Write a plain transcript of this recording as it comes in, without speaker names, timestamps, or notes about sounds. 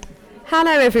Hello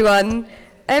everyone.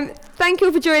 Thank you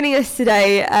all for joining us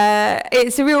today.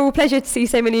 It's a real pleasure to see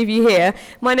so many of you here.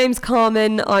 My name's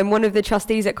Carmen. I'm one of the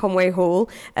trustees at Conway Hall.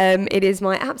 It is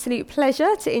my absolute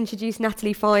pleasure to introduce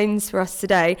Natalie Fines for us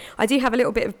today. I do have a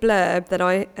little bit of blurb that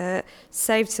I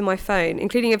saved to my phone,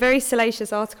 including a very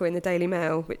salacious article in the Daily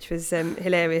Mail, which was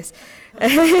hilarious.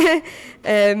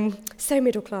 So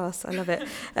middle class, I love it.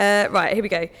 Right, here we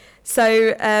go.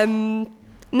 So,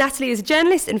 Natalie is a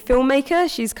journalist and filmmaker.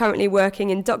 She's currently working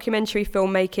in documentary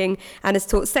filmmaking and has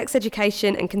taught sex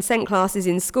education and consent classes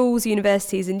in schools,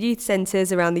 universities and youth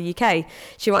centres around the UK.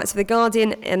 She writes for The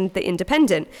Guardian and The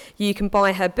Independent. You can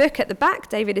buy her book at the back.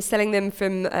 David is selling them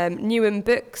from Newham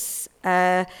Books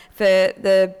for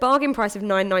the bargain price of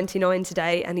 £9.99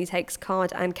 today, and he takes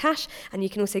card and cash, and you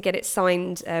can also get it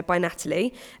signed by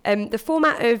Natalie. The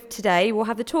format of today, we'll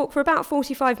have the talk for about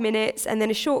 45 minutes and then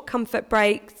a short comfort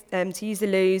break to use the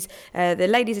loos. The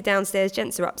ladies are downstairs,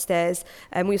 gents are upstairs.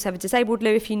 We also have a disabled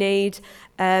loo if you need.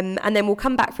 And then we'll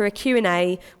come back for a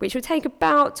Q&A, which will take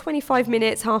about 25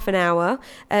 minutes, half an hour.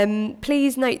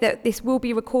 Please note that this will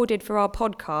be recorded for our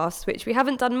podcast, which we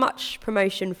haven't done much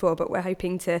promotion for, but we're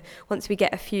hoping to, once we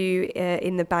get a few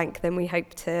in the bank, then we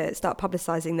hope to start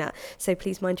publicising that. So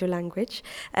please mind your language.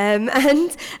 And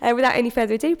without any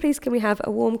further ado, please can we have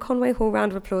a warm Conway Hall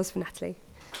round of applause for Natalie.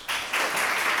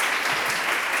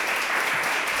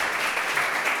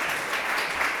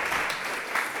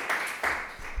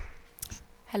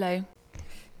 Hello.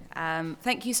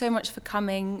 Thank you so much for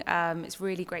coming. It's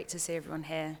really great to see everyone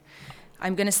here.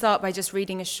 I'm going to start by just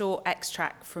reading a short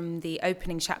extract from the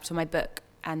opening chapter of my book,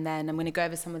 and then I'm going to go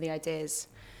over some of the ideas.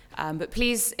 But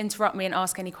please interrupt me and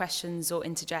ask any questions or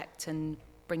interject and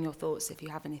bring your thoughts if you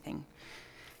have anything.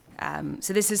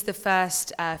 So this is the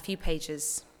first few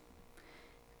pages.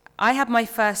 I had my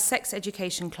first sex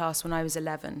education class when I was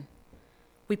 11.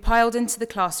 We piled into the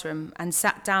classroom and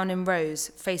sat down in rows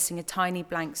facing a tiny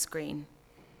blank screen.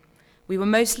 We were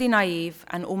mostly naive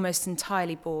and almost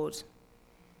entirely bored.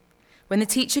 When the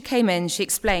teacher came in, she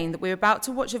explained that we were about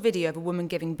to watch a video of a woman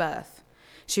giving birth.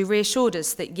 She reassured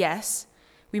us that yes,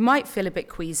 we might feel a bit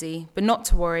queasy, but not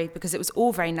to worry because it was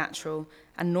all very natural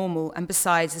and normal, and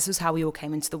besides, this was how we all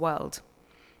came into the world.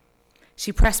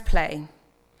 She pressed play.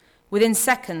 Within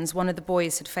seconds, one of the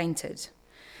boys had fainted.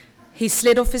 He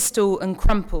slid off his stool and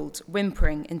crumpled,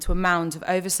 whimpering, into a mound of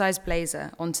oversized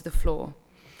blazer onto the floor.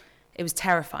 It was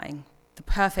terrifying, the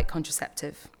perfect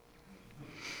contraceptive.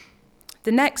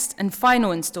 The next and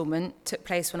final installment took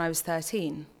place when I was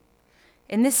 13.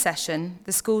 In this session,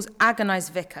 the school's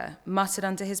agonized vicar muttered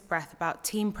under his breath about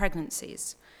teen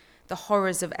pregnancies, the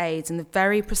horrors of AIDS, and the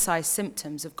very precise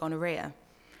symptoms of gonorrhea.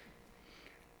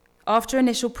 After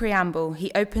initial preamble,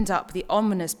 he opened up the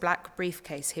ominous black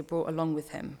briefcase he brought along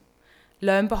with him.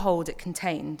 Lo and behold, it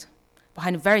contained,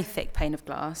 behind a very thick pane of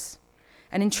glass,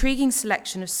 an intriguing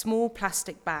selection of small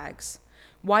plastic bags,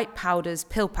 white powders,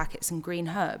 pill packets, and green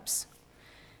herbs.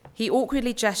 He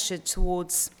awkwardly gestured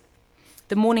towards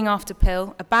the morning after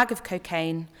pill, a bag of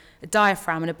cocaine, a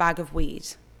diaphragm, and a bag of weed.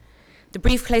 The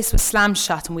briefcase was slammed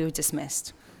shut and we were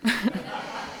dismissed.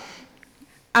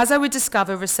 As I would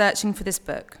discover researching for this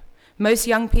book, most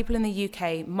young people in the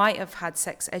UK might have had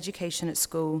sex education at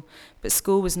school, but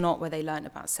school was not where they learnt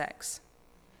about sex.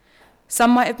 Some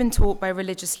might have been taught by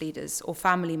religious leaders or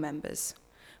family members,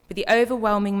 but the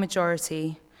overwhelming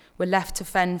majority were left to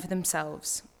fend for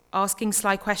themselves, asking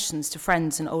sly questions to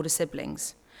friends and older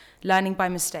siblings, learning by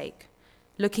mistake,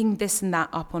 looking this and that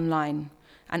up online,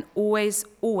 and always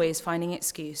finding an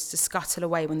excuse to scuttle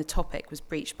away when the topic was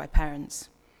breached by parents.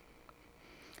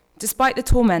 Despite the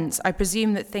torments, I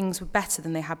presume that things were better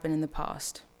than they had been in the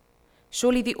past.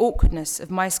 Surely the awkwardness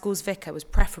of my school's vicar was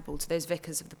preferable to those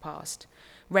vicars of the past,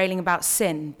 railing about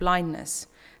sin, blindness,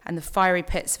 and the fiery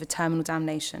pits of eternal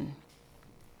damnation.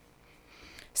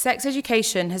 Sex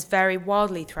education has varied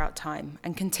wildly throughout time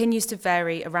and continues to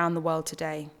vary around the world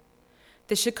today.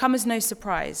 This should come as no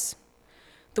surprise.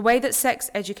 The way that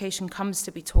sex education comes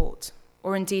to be taught,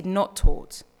 or indeed not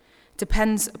taught,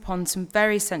 depends upon some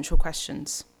very central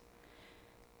questions.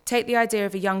 Take the idea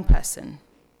of a young person.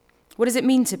 What does it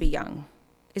mean to be young?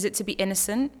 Is it to be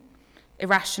innocent,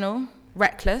 irrational,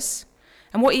 reckless?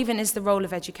 And what even is the role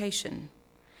of education?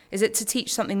 Is it to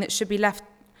teach something that should be left?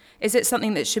 Is it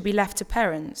something that should be left to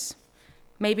parents?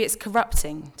 Maybe it's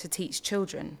corrupting to teach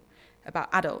children about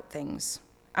adult things.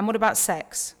 And what about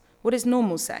sex? What is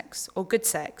normal sex or good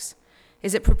sex?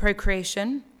 Is it for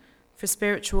procreation, for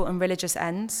spiritual and religious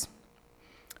ends?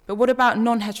 But what about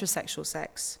non-heterosexual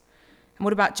sex? And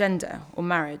what about gender or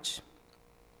marriage?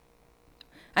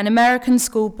 An American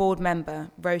school board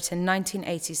member wrote in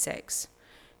 1986,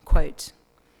 quote,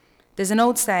 There's an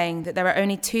old saying that there are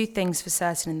only two things for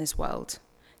certain in this world: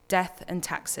 death and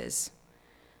taxes.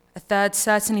 A third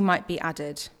certainly might be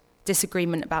added: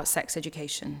 disagreement about sex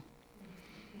education.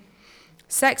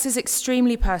 Sex is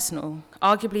extremely personal,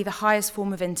 arguably the highest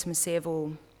form of intimacy of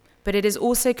all, but it is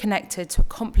also connected to a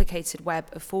complicated web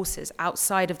of forces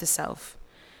outside of the self,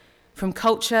 from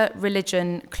culture,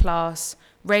 religion, class,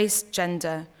 race,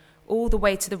 gender, all the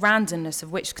way to the randomness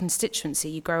of which constituency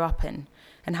you grow up in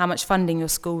and how much funding your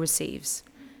school receives.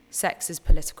 Sex is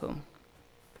political.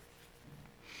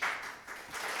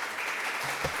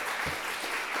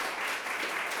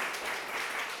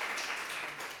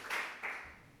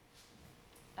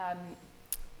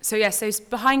 So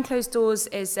Behind Closed Doors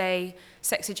is a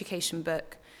sex education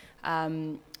book.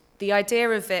 The idea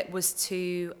of it was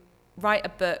to write a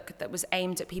book that was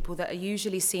aimed at people that are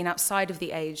usually seen outside of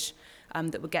the age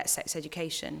that would get sex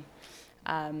education.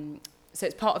 So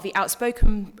it's part of the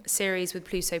Outspoken series with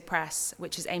Pluto Press,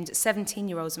 which is aimed at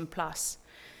 17-year-olds and plus.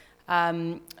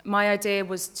 My idea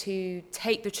was to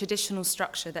take the traditional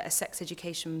structure that a sex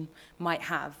education might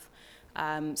have.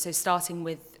 So starting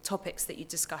with topics that you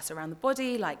discuss around the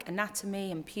body, like anatomy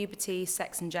and puberty,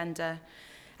 sex and gender,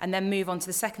 and then move on to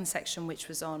the second section, which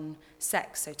was on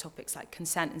sex, so topics like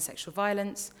consent and sexual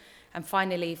violence, and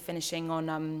finally finishing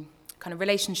on kind of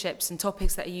relationships and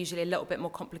topics that are usually a little bit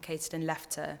more complicated and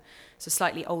left to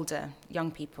slightly older young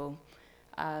people.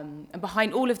 And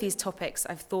behind all of these topics,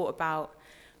 I've thought about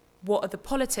what are the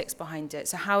politics behind it,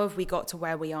 so how have we got to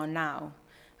where we are now?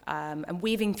 And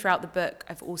weaving throughout the book,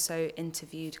 I've also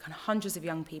interviewed kind of hundreds of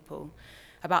young people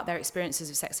about their experiences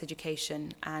of sex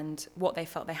education and what they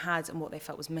felt they had and what they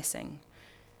felt was missing.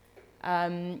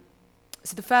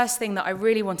 So the first thing that I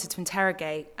really wanted to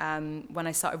interrogate when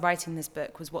I started writing this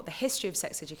book was what the history of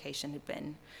sex education had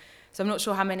been. So I'm not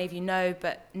sure how many of you know,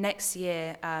 but next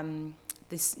year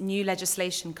this new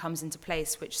legislation comes into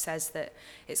place which says that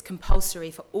it's compulsory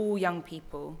for all young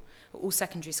people, all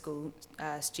secondary school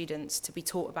students, to be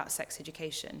taught about sex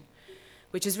education,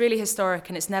 which is really historic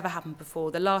and it's never happened before.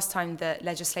 The last time that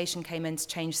legislation came in to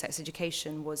change sex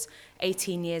education was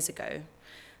 18 years ago.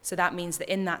 So that means that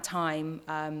in that time,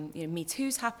 Me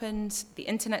Too's happened, the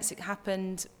internet's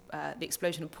happened, the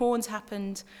explosion of porn's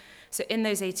happened. So in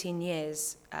those 18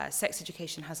 years, sex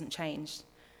education hasn't changed.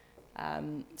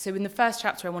 So in the first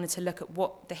chapter, I wanted to look at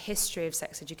what the history of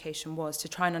sex education was to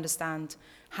try and understand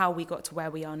how we got to where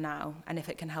we are now and if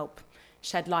it can help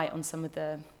shed light on some of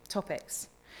the topics.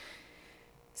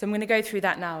 So I'm going to go through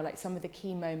that now, like some of the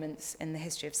key moments in the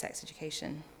history of sex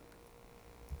education.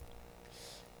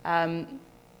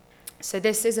 So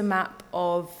this is a map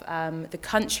of the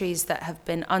countries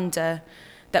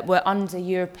that were under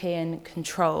European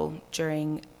control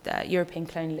during European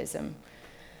colonialism.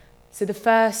 So the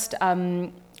first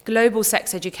global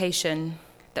sex education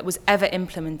that was ever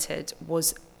implemented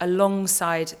was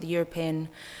alongside the European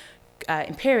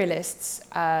imperialists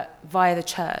via the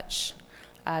church.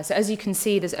 So as you can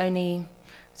see, there's only,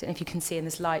 I don't know if you can see in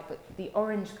this light, but the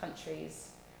orange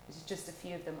countries, which is just a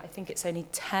few of them, I think it's only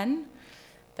 10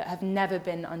 that have never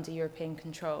been under European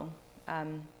control.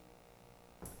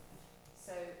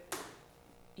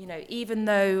 Even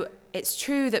though it's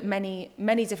true that many,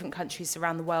 many different countries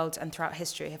around the world and throughout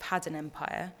history have had an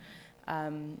empire,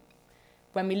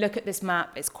 when we look at this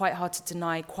map, it's quite hard to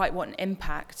deny quite what an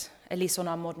impact, at least on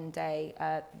our modern day,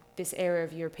 this era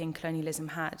of European colonialism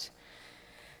had.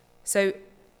 So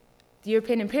the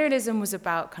European imperialism was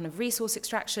about kind of resource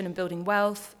extraction and building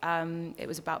wealth. It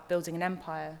was about building an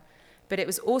empire. But it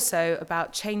was also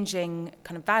about changing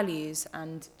kind of values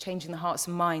and changing the hearts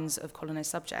and minds of colonized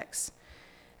subjects.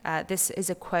 This is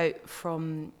a quote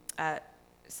from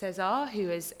César, who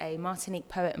is a Martinique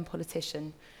poet and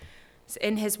politician. So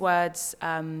in his words,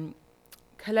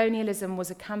 colonialism was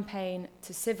a campaign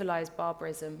to civilize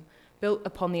barbarism built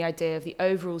upon the idea of the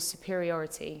overall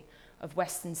superiority of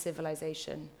Western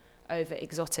civilization over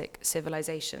exotic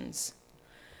civilizations.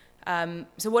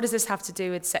 So what does this have to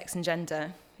do with sex and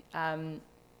gender?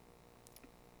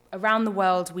 Around the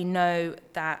world, we know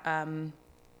that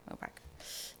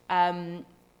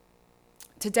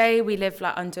today we live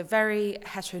under very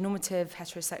heteronormative,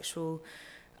 heterosexual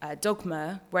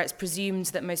dogma, where it's presumed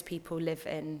that most people live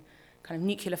in kind of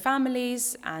nuclear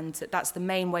families, and that's the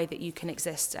main way that you can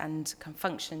exist and can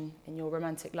function in your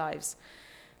romantic lives.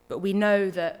 But we know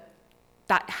that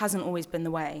that hasn't always been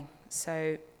the way.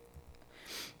 So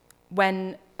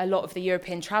when a lot of the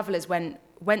European travelers went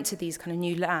to these kind of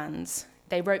new lands,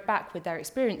 they wrote back with their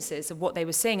experiences of what they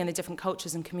were seeing in the different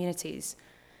cultures and communities.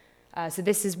 So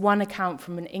this is one account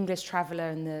from an English traveller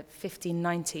in the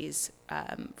 1590s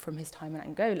from his time in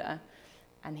Angola.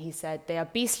 And he said, "They are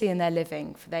beastly in their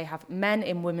living, for they have men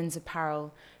in women's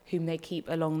apparel whom they keep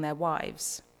along their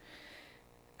wives."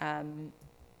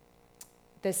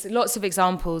 There's lots of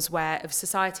examples of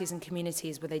societies and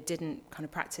communities where they didn't kind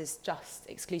of practice just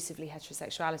exclusively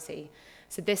heterosexuality.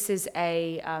 So this is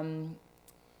a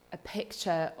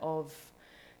picture of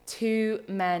two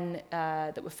men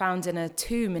that were found in a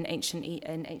tomb in ancient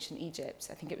Egypt.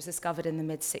 I think it was discovered in the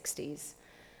mid-60s.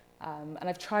 And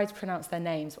I've tried to pronounce their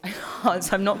names, but I can't,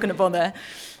 so I'm not going to bother.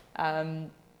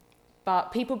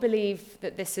 But people believe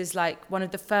that this is like one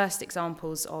of the first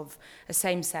examples of a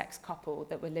same-sex couple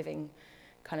that were living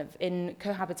kind of in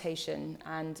cohabitation,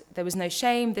 and there was no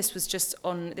shame. This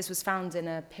was found in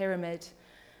a pyramid.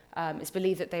 It's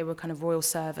believed that they were kind of royal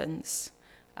servants.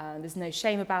 There's no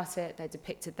shame about it. They're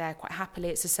depicted there quite happily.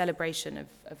 It's a celebration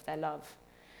of their love.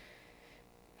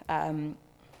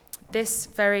 This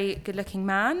very good-looking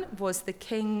man was the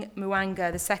King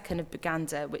Mwanga II of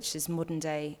Buganda, which is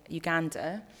modern-day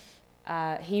Uganda.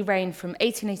 He reigned from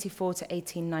 1884 to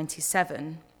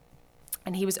 1897,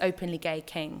 and he was openly gay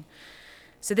king.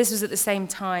 So this was at the same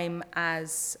time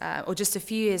as, or just a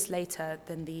few years later,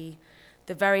 than the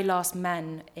very last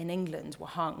men in England were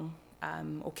hung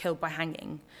or killed by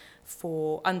hanging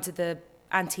under the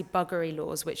anti-buggery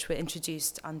laws, which were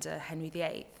introduced under Henry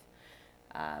VIII.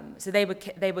 So they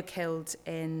were killed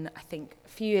in, I think, a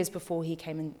few years before he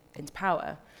came into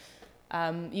power.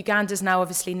 Uganda is now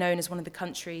obviously known as one of the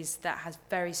countries that has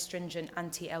very stringent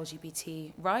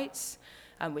anti-LGBT rights,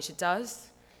 which it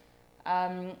does.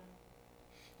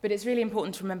 But it's really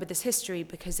important to remember this history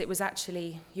because it was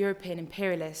actually European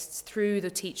imperialists, through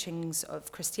the teachings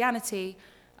of Christianity,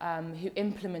 who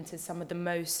implemented some of the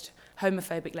most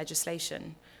homophobic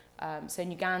legislation. So in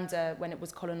Uganda, when it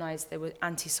was colonized, there were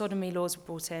anti-sodomy laws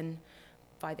brought in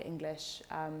by the English,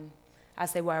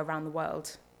 as they were around the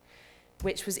world,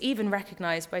 which was even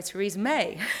recognized by Theresa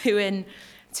May, who in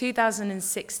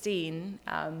 2016,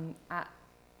 at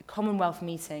a Commonwealth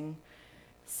meeting,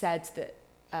 said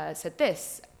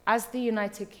this: "As the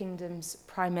United Kingdom's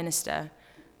Prime Minister,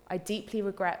 I deeply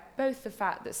regret both the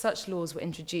fact that such laws were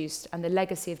introduced and the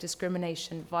legacy of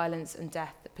discrimination, violence, and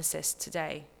death that persists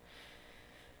today."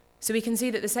 So we can see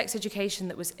that the sex education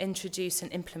that was introduced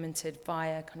and implemented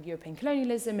via kind of European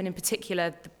colonialism, and in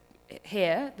particular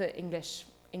the English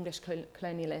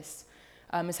colonialists,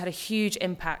 has had a huge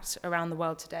impact around the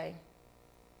world today.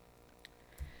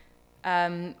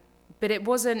 But it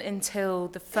wasn't until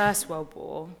the First World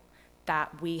War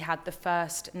that we had the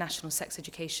first national sex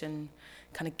education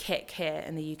kind of kick here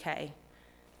in the UK.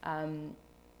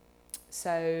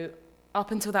 So up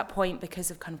until that point,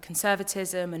 because of kind of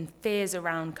conservatism and fears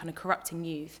around kind of corrupting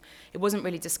youth, it wasn't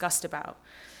really discussed about.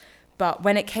 But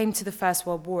when it came to the First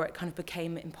World War, it kind of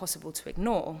became impossible to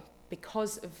ignore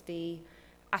because of the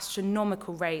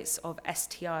astronomical rates of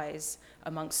STIs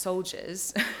amongst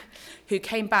soldiers who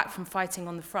came back from fighting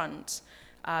on the front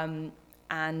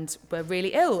and were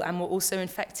really ill and were also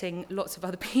infecting lots of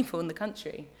other people in the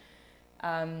country.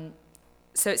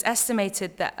 So it's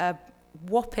estimated that a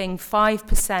whopping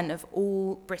 5% of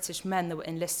all British men that were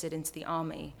enlisted into the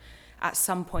army at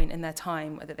some point in their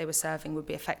time that they were serving would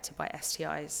be affected by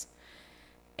STIs.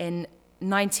 In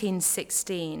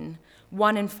 1916,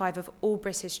 1 in 5 of all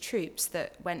British troops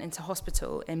that went into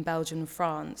hospital in Belgium and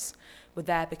France were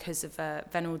there because of a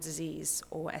venereal disease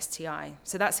or STI.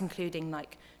 So that's including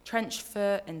like trench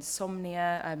foot,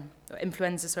 insomnia, or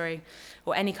influenza,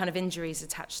 or any kind of injuries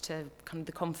attached to kind of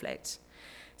the conflict.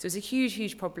 So it was a huge,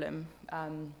 huge problem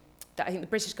that I think the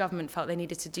British government felt they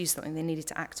needed to do something, they needed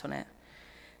to act on it.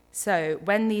 So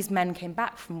when these men came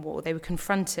back from war, they were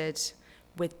confronted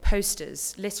with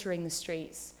posters littering the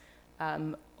streets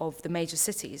of the major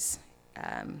cities.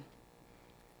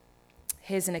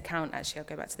 Here's an account, actually, I'll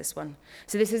go back to this one.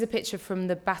 So this is a picture from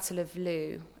the Battle of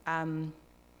Loo,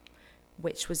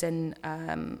 which was in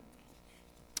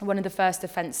one of the first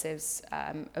offensives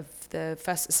of the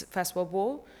First World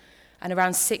War, and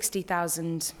around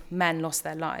 60,000 men lost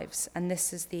their lives. And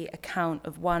this is the account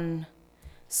of one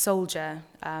soldier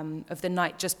of the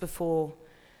night just before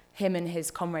him and his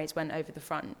comrades went over the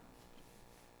front.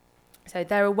 So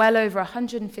there are well over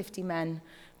 150 men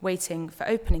waiting for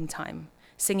opening time,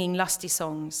 singing lusty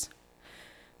songs.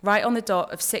 Right on the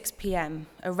dot of 6 p.m.,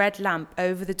 a red lamp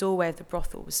over the doorway of the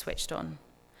brothel was switched on.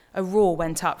 A roar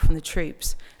went up from the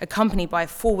troops, accompanied by a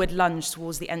forward lunge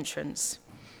towards the entrance.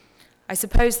 I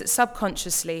suppose that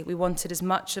subconsciously we wanted as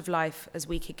much of life as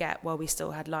we could get while we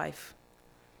still had life.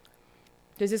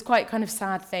 There's this quite kind of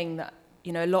sad thing that,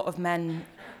 you know, a lot of men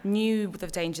knew the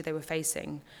danger they were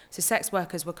facing. So sex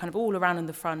workers were kind of all around in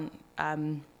the front,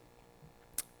 I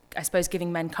suppose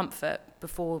giving men comfort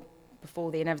before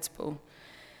before the inevitable.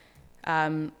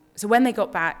 So when they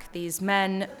got back, these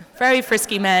men, very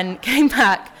frisky men, came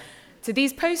back to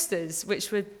these posters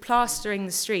which were plastering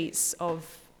the streets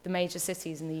of the major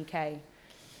cities in the UK.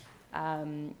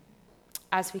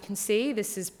 As we can see,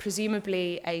 this is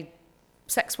presumably a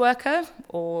sex worker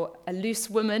or a loose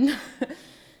woman.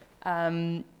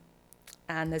 And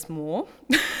there's more.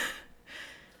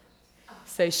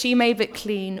 So she made it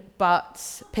clean,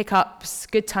 but pickups,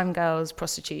 good time girls,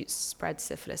 prostitutes, spread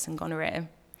syphilis and gonorrhea.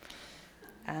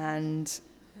 And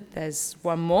there's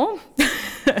one more.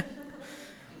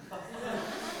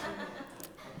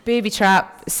 Booby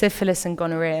trap, syphilis and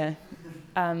gonorrhea.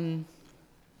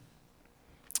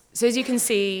 So as you can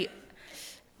see,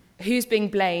 who's being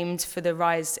blamed for the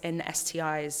rise in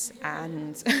STIs?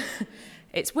 And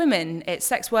it's women, it's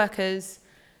sex workers.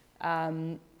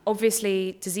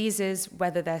 Obviously, diseases,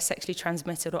 whether they're sexually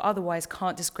transmitted or otherwise,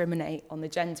 can't discriminate on the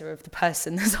gender of the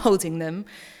person that's holding them.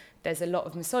 There's a lot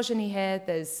of misogyny here.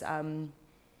 There's kind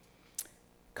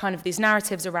of these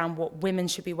narratives around what women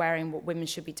should be wearing, what women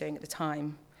should be doing at the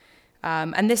time.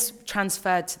 And this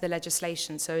transferred to the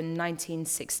legislation. So in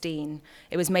 1916,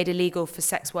 it was made illegal for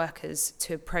sex workers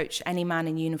to approach any man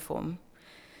in uniform.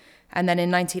 And then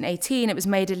in 1918, it was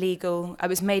made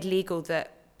legal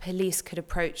that police could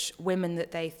approach women that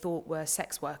they thought were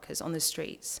sex workers on the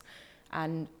streets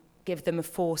and give them a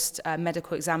forced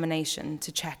medical examination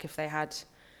to check if they had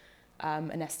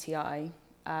an STI.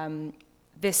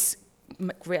 This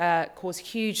caused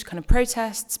huge kind of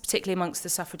protests, particularly amongst the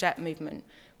suffragette movement,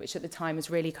 which at the time was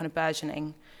really kind of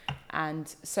burgeoning,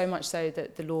 and so much so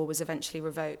that the law was eventually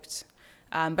revoked.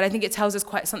 But I think it tells us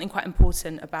something quite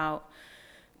important about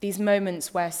these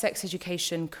moments where sex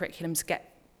education curriculums get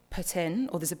put in,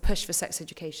 or there's a push for sex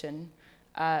education,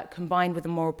 combined with a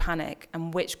moral panic,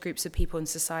 and which groups of people in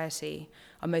society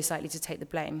are most likely to take the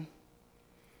blame.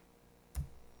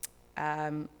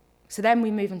 So then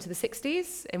we move into the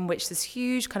 60s, in which there's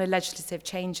huge kind of legislative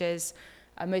changes,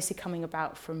 mostly coming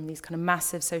about from these kind of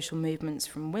massive social movements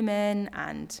from women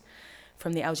and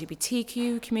from the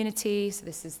LGBTQ community. So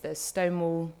this is the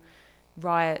Stonewall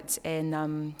riot in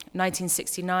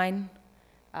 1969,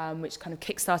 which kind of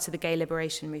kickstarted the gay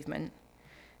liberation movement.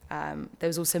 There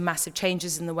was also massive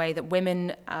changes in the way that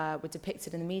women were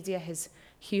depicted in the media. Here's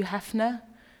Hugh Hefner,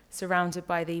 surrounded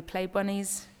by the play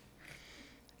bunnies.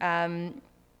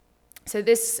 So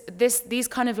these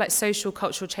kind of like social,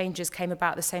 cultural changes came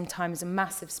about at the same time as a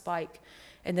massive spike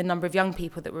in the number of young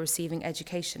people that were receiving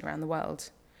education around the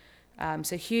world.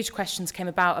 So huge questions came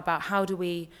about how do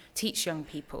we teach young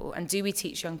people, and do we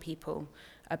teach young people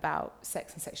about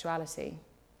sex and sexuality?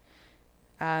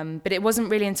 But it wasn't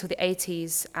really until the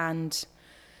 80s and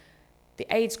the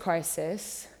AIDS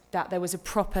crisis that there was a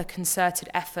proper concerted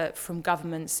effort from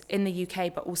governments in the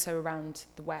UK, but also around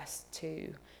the West,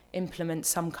 to implement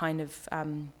some kind of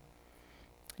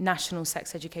national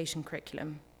sex education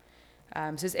curriculum.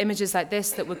 So there's images like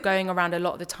this that were going around a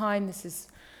lot of the time. This is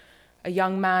a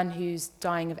young man who's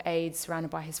dying of AIDS,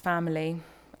 surrounded by his family.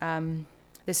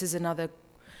 This is another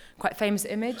quite famous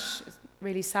image,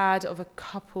 really sad, of a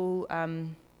couple,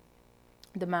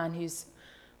 the man who's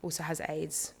also has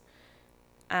AIDS.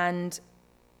 And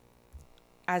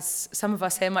as some of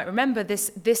us here might remember,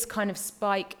 this kind of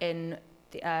spike in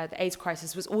the AIDS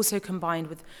crisis was also combined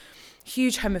with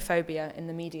huge homophobia in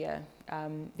the media.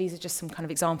 These are just some kind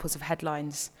of examples of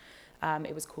headlines.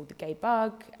 It was called the gay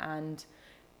bug, and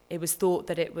it was thought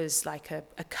that it was like a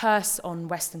curse on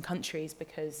Western countries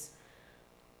because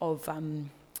of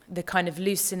the kind of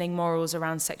loosening morals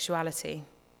around sexuality.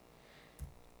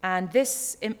 And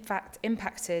this, in fact,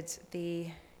 impacted the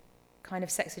kind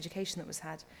of sex education that was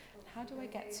had. How do I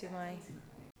get to my...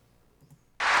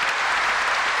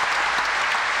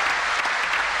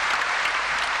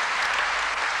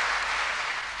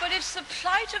 But it's the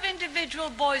plight of individual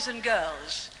boys and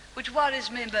girls which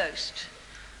worries me most.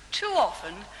 Too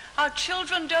often, our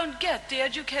children don't get the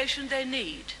education they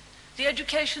need, the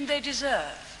education they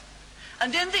deserve.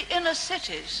 And in the inner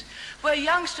cities, where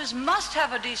youngsters must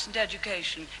have a decent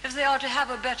education if they are to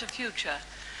have a better future,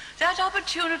 that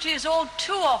opportunity is all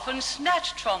too often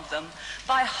snatched from them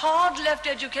by hard left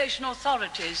education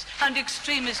authorities and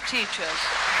extremist teachers.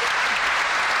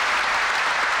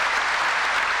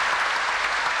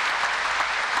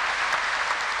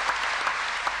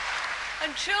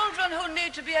 And children who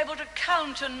need to be able to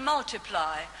count and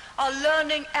multiply are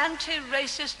learning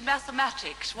anti-racist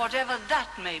mathematics, whatever that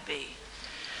may be.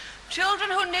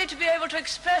 Children who need to be able to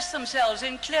express themselves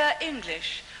in clear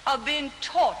English are being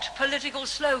taught political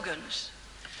slogans.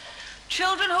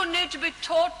 Children who need to be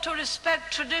taught to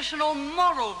respect traditional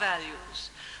moral values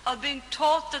are being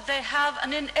taught that they have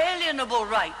an inalienable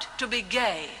right to be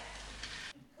gay.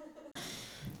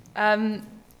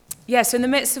 So in the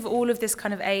midst of all of this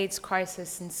kind of AIDS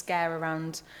crisis and scare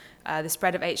around the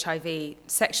spread of HIV,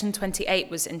 Section 28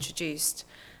 was introduced,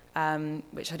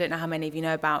 which I don't know how many of you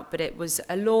know about, but it was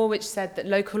a law which said that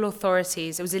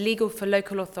it was illegal for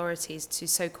local authorities to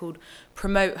so-called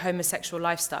promote homosexual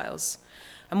lifestyles.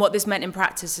 And what this meant in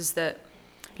practice is that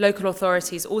local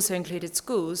authorities also included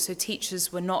schools, so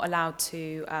teachers were not allowed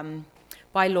to,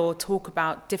 by law, talk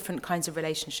about different kinds of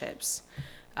relationships.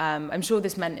 I'm sure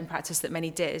this meant in practice that many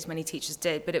teachers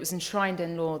did, but it was enshrined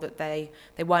in law that they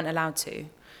weren't allowed to.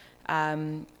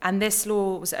 And this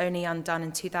law was only undone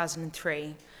in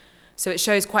 2003. So it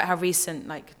shows quite how recent,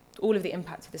 like, all of the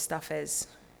impact of this stuff is.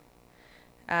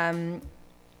 In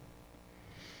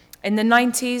the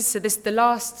 90s, so the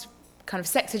last kind of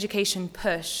sex education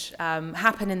push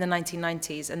happened in the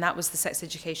 1990s, and that was the sex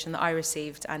education that I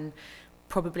received, and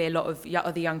probably a lot of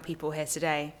other young people here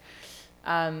today.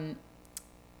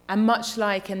 And much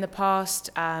like in the past,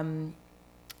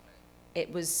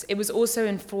 it was also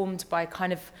informed by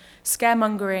kind of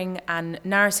scaremongering and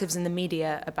narratives in the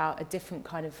media about a different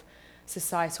kind of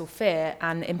societal fear,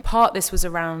 and in part this was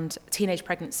around teenage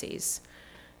pregnancies.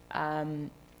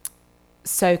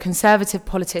 So conservative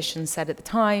politicians said at the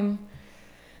time,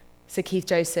 so Keith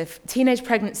Joseph, teenage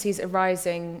pregnancies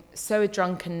arising, so are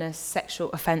drunkenness, sexual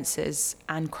offences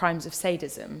and crimes of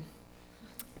sadism.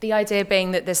 The idea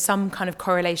being that there's some kind of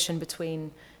correlation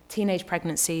between teenage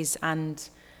pregnancies and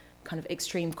kind of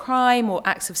extreme crime or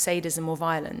acts of sadism or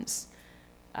violence.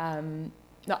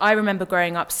 I remember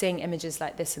growing up seeing images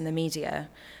like this in the media,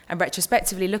 and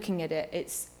retrospectively looking at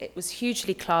it, it was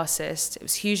hugely classist, it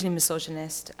was hugely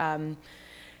misogynist.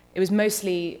 It was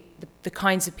mostly the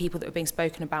kinds of people that were being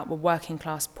spoken about were working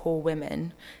class poor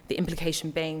women, the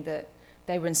implication being that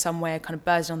they were in some way a kind of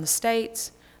burden on the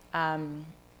state, and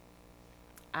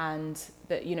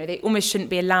that, you know, they almost shouldn't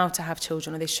be allowed to have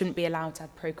children, or they shouldn't be allowed to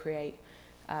procreate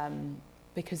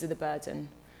because of the burden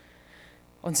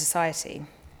on society.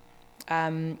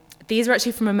 These are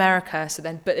actually from America,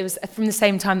 but it was from the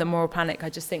same time that Moral Panic. I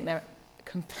just think they're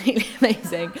completely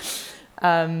amazing.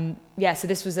 So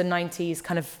this was the 90s,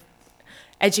 kind of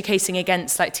educating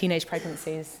against like teenage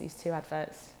pregnancies, these two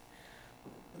adverts.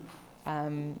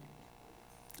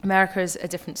 America is a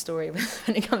different story when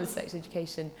it comes to sex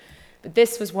education, but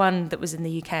this was one that was in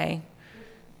the UK.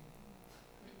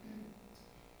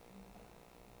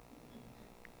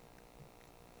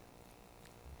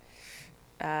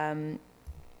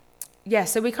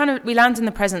 So we land in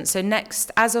the present. So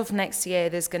as of next year,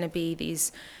 there's going to be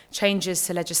these changes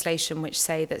to legislation which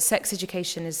say that sex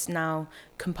education is now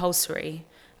compulsory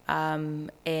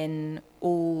in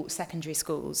all secondary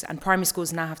schools, and primary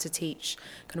schools now have to teach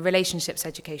kind of relationships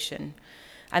education.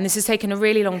 And this has taken a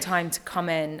really long time to come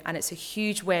in, and it's a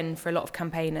huge win for a lot of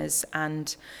campaigners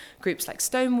and groups like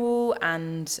Stonewall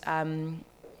and kind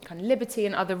of Liberty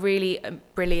and other really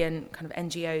brilliant kind of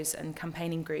NGOs and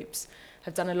campaigning groups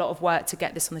have done a lot of work to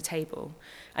get this on the table.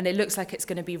 And it looks like it's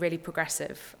going to be really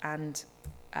progressive, and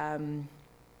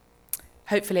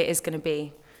hopefully it is going to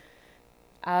be.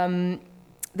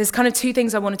 There's kind of two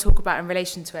things I want to talk about in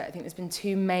relation to it. I think there's been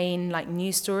two main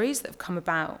news stories that have come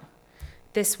about.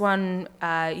 This one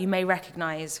you may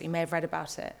recognise, you may have read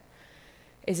about it,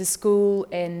 is a school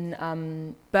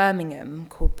in Birmingham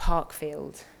called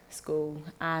Parkfield School,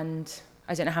 and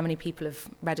I don't know how many people have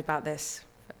read about this.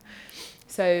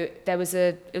 So it was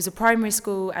a primary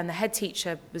school, and the head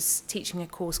teacher was teaching a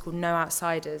course called No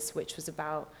Outsiders, which was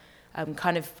about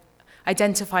kind of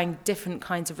identifying different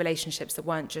kinds of relationships that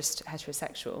weren't just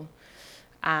heterosexual.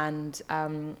 And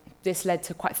this led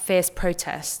to quite fierce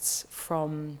protests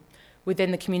from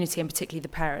within the community, and particularly the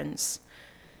parents.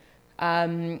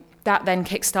 That then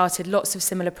kick-started lots of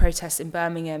similar protests in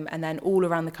Birmingham and then all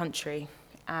around the country.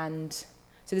 And so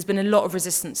there's been a lot of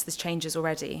resistance to this changes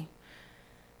already.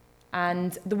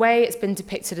 And the way it's been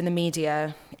depicted in the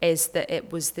media is that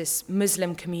it was this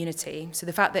Muslim community. So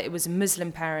the fact that it was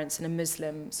Muslim parents in a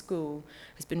Muslim school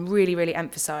has been really, really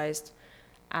emphasized.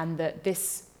 And that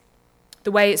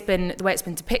the way it's been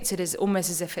depicted is almost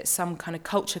as if it's some kind of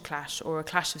culture clash or a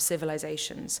clash of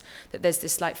civilizations. That there's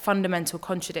this fundamental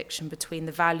contradiction between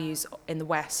the values in the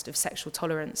West of sexual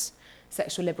tolerance,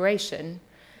 sexual liberation,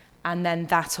 and then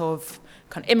that of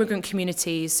kind of immigrant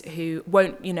communities who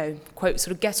won't, quote,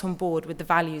 sort of get on board with the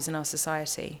values in our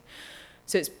society.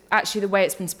 So it's actually the way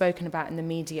it's been spoken about in the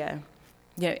media,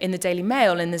 in the Daily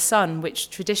Mail, in the Sun, which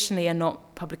traditionally are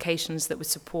not publications that would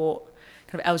support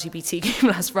kind of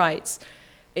LGBTQ+ rights.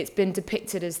 It's been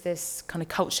depicted as this kind of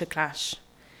culture clash.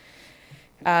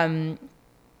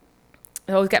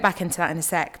 I'll get back into that in a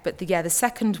sec. But the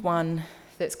second one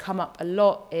that's come up a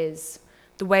lot is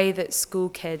the way that school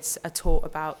kids are taught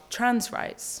about trans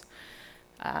rights.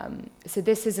 So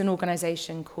this is an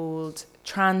organisation called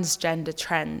Transgender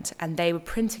Trend, and they were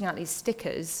printing out these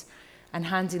stickers and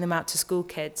handing them out to school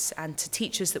kids and to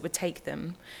teachers that would take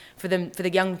them for the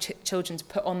young children to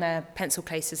put on their pencil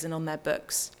cases and on their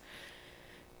books.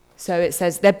 So it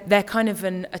says they're kind of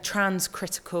a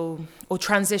trans-critical or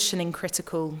transitioning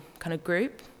critical kind of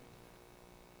group.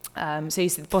 So you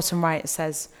see the bottom right, it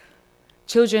says,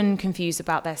 children confused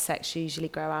about their sex usually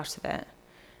grow out of it.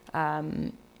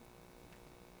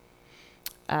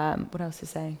 What else is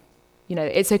saying?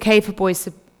 It's okay for boys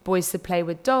to play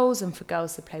with dolls and for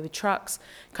girls to play with trucks.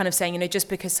 Kind of saying, just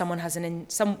because someone has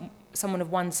someone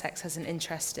of one sex has an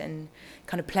interest in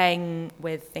kind of playing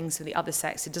with things of the other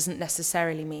sex, it doesn't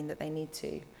necessarily mean that they need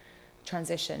to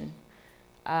transition.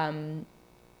 So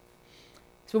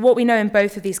what we know in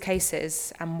both of these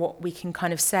cases, and what we can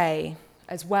kind of say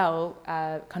as well,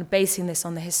 kind of basing this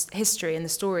on the history and the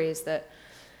story, is that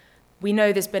we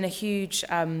know there's been a huge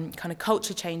kind of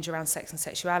culture change around sex and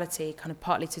sexuality, kind of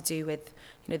partly to do with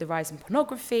the rise in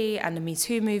pornography and the Me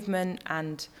Too movement,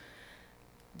 and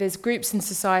there's groups in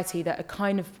society that are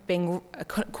kind of being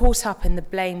caught up in the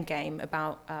blame game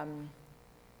about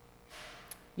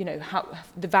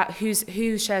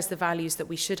who shares the values that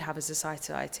we should have as a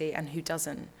society and who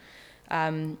doesn't.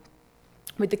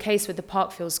 With the case with the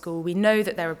Parkfield School, we know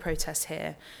that there are protests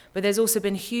here, but there's also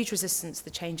been huge resistance to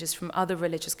the changes from other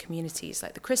religious communities,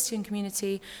 like the Christian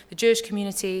community, the Jewish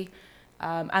community,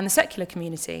 and the secular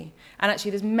community. And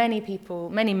actually there's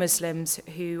many Muslims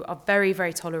who are very,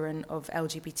 very tolerant of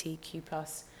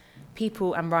LGBTQ+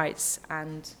 people and rights.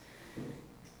 And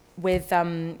with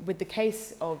the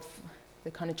case of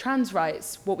the kind of trans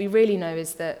rights, what we really know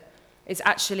is that it's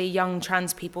actually young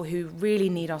trans people who really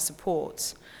need our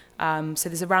support. So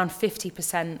there's around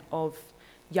 50% of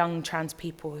young trans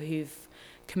people who've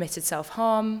committed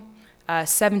self-harm.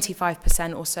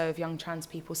 75% or so of young trans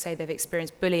people say they've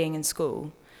experienced bullying in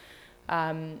school.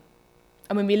 And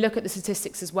when we look at the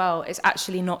statistics as well, it's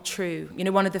actually not true.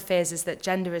 One of the fears is that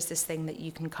gender is this thing that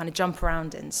you can kind of jump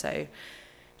around in. So,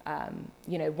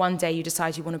 one day you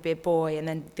decide you want to be a boy, and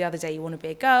then the other day you want to be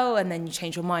a girl, and then you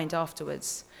change your mind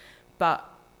afterwards. But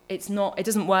it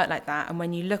doesn't work like that. And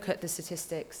when you look at the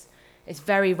statistics, it's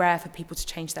very rare for people to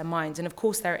change their minds. And of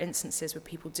course there are instances where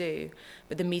people do,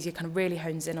 but the media kind of really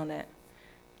hones in on it.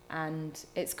 And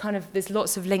it's kind of, there's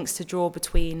lots of links to draw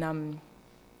between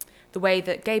the way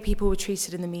that gay people were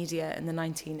treated in the media in the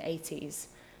 1980s,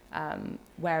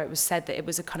 where it was said that it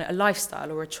was a kind of a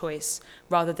lifestyle or a choice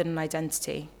rather than an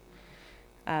identity.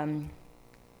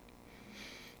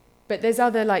 But there's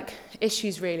other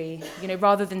issues really,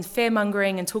 rather than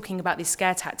fear-mongering and talking about these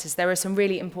scare tactics, there are some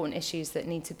really important issues that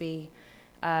need to be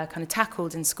kind of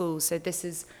tackled in schools. So this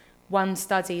is one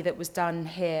study that was done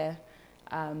here,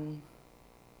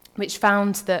 which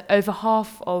found that over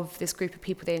half of this group of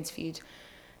people they interviewed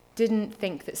didn't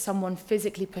think that someone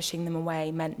physically pushing them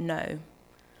away meant no.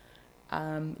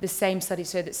 The same study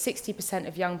showed that 60%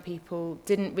 of young people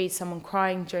didn't read someone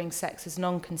crying during sex as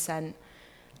non-consent,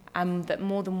 and that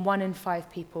more than 1 in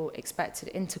 5 people expected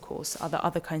intercourse,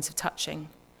 other kinds of touching.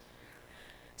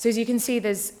 So as you can see,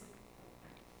 there's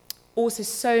also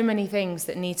so many things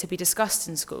that need to be discussed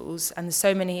in schools, and there's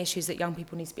so many issues that young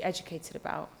people need to be educated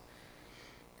about.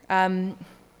 And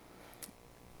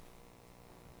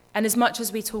as much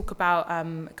as we talk about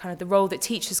kind of the role that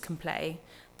teachers can play,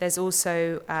 there's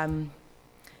also kind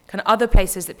of other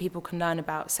places that people can learn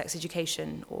about sex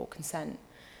education or consent.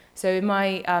 So in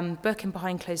my book, In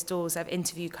Behind Closed Doors, I've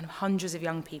interviewed kind of hundreds of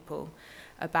young people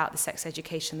about the sex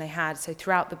education they had. So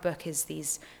throughout the book is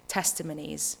these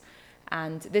testimonies.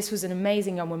 And this was an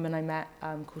amazing young woman I met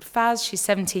called Faz. She's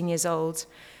 17 years old.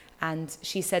 And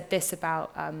she said this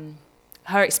about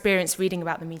her experience reading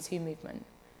about the Me Too movement.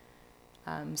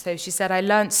 So she said, I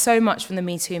learned so much from the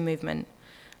Me Too movement.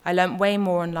 I learned way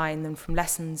more online than from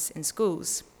lessons in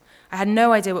schools. I had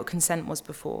no idea what consent was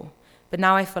before, but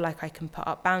now I feel like I can put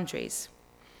up boundaries.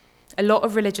 A lot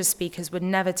of religious speakers would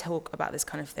never talk about this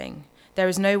kind of thing. There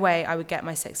is no way I would get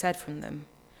my sex ed from them.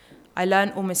 I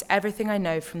learned almost everything I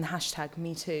know from the hashtag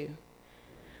 #MeToo.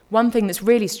 One thing that's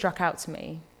really struck out to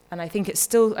me, and I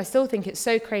still think it's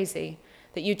so crazy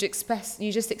that you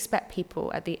just expect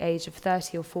people at the age of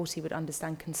 30 or 40 would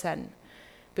understand consent.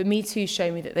 But Me Too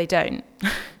showed me that they don't,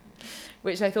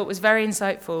 which I thought was very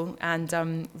insightful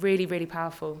and really, really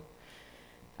powerful.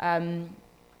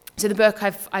 So the book,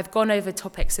 I've gone over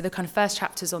topics, so the kind of first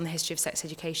chapter's on the history of sex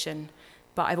education,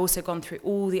 but I've also gone through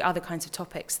all the other kinds of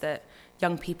topics that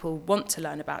young people want to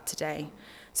learn about today.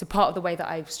 So part of the way that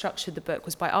I structured the book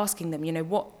was by asking them,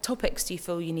 what topics do you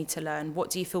feel you need to learn? What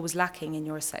do you feel was lacking in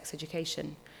your sex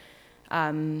education?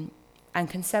 And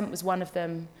consent was one of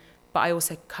them, but I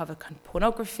also cover kind of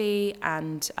pornography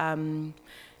and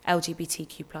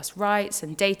LGBTQ plus rights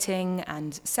and dating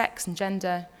and sex and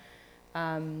gender.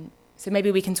 So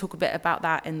maybe we can talk a bit about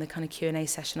that in the kind of Q&A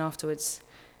session afterwards.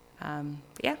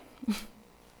 Yeah.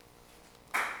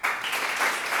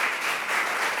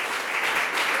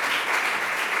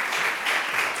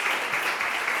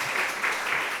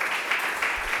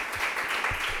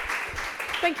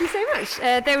 Thank you so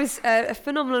much. There was a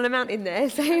phenomenal amount in there.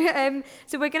 So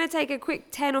we're going to take a quick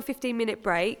 10 or 15 minute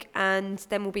break, and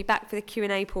then we'll be back for the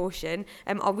Q&A portion.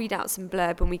 I'll read out some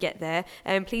blurb when we get there.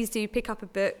 Please do pick up a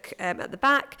book at the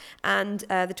back, and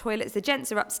the toilets, the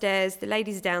gents are upstairs, the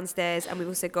ladies are downstairs, and we've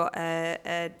also got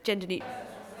a gender neutral.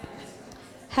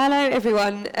 Hello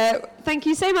everyone, thank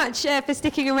you so much for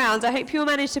sticking around. I hope you all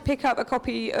managed to pick up a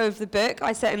copy of the book.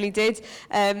 I certainly did,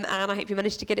 and I hope you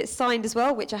managed to get it signed as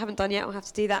well, which I haven't done yet. I'll have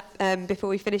to do that before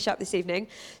we finish up this evening.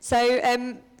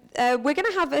 So we're going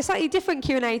to have a slightly different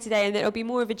Q&A today, and it'll be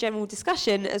more of a general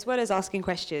discussion as well as asking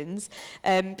questions,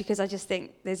 because I just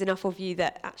think there's enough of you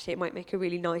that actually it might make a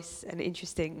really nice and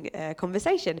interesting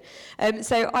conversation.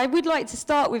 So I would like to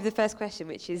start with the first question,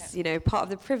 which is, part of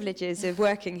the privileges of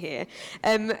working here.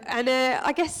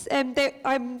 I guess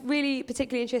I'm really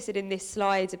particularly interested in this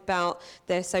slide about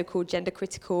the so-called gender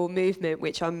critical movement,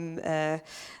 which I'm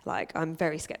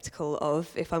very skeptical of,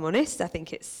 if I'm honest. I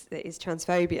think it is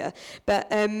transphobia.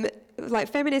 But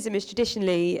feminism has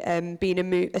traditionally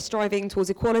been a striving towards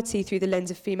equality through the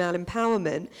lens of female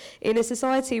empowerment in a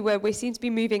society where we seem to be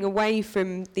moving away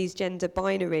from these gender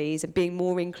binaries and being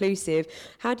more inclusive.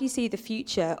 How do you see the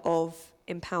future of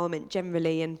empowerment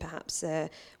generally, and perhaps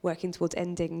working towards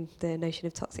ending the notion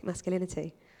of toxic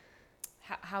masculinity?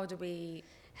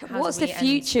 What's the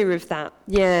future of that?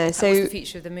 Yeah. What's the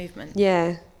future of the movement?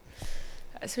 Yeah.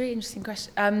 That's a really interesting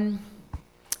question. I'm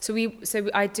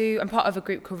part of a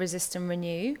group called Resist and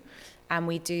Renew, and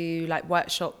we do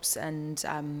workshops and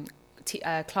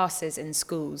classes in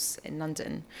schools in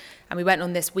London. And we went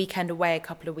on this weekend away a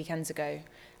couple of weekends ago,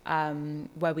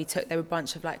 where there were a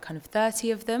bunch of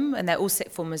 30 of them, and they're all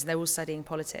sixth formers, and they're all studying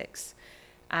politics.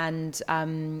 And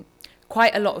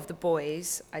quite a lot of the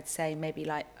boys, I'd say maybe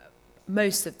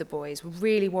most of the boys, were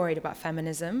really worried about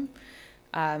feminism.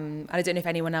 And I don't know if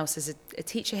anyone else is a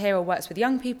teacher here or works with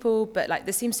young people, but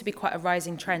there seems to be quite a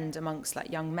rising trend amongst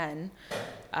young men.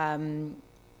 And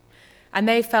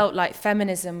they felt like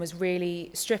feminism was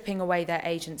really stripping away their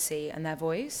agency and their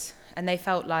voice. And they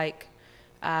felt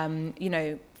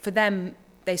for them,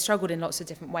 they struggled in lots of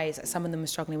different ways. Some of them were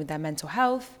struggling with their mental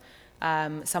health.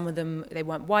 Some of them, they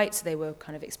weren't white, so they were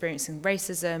kind of experiencing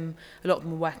racism. A lot of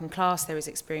them were working class, they were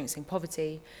experiencing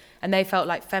poverty. And they felt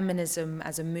like feminism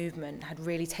as a movement had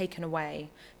really taken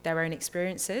away their own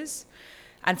experiences.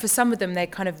 And for some of them, they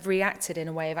kind of reacted in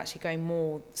a way of actually going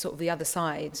more sort of the other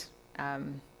side.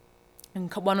 And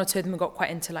one or two of them got quite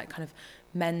into kind of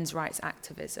men's rights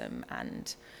activism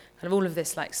and kind of all of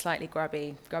this slightly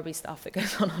grubby stuff that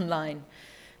goes on online.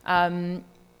 And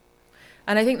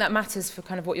I think that matters for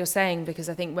kind of what you're saying, because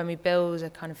I think when we build a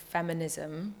kind of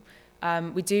feminism,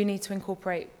 we do need to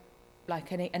incorporate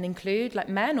and include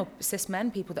men or cis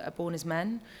men, people that are born as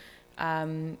men,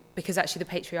 because actually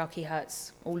the patriarchy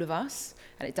hurts all of us,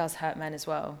 and it does hurt men as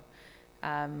well.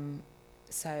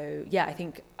 So yeah, I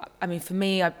think, for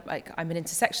me, I'm an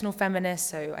intersectional feminist,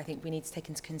 so I think we need to take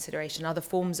into consideration other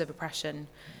forms of oppression,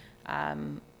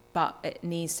 but it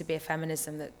needs to be a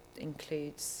feminism that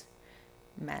includes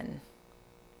men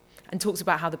and talks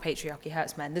about how the patriarchy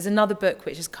hurts men. There's another book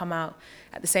which has come out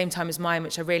at the same time as mine,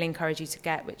 which I really encourage you to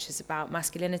get, which is about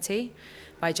masculinity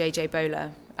by J.J.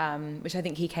 Bowler, which I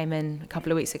think he came in a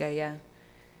couple of weeks ago, yeah.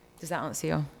 Does that answer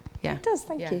your... Yeah. It does,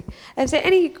 thank you. So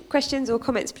any questions or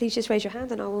comments, please just raise your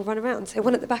hand and I will run around. So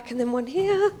one at the back and then one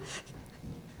here.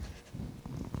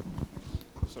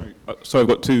 Sorry, I've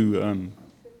got two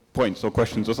points or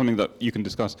questions or something that you can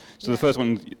discuss. So the first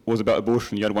one was about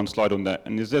abortion. You had one slide on that.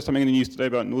 And is there something in the news today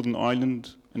about Northern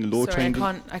Ireland and the law changing?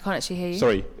 I can't actually hear you.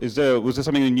 Sorry, was there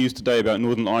something in the news today about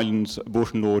Northern Ireland's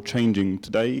abortion law changing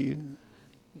today?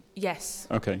 Yes.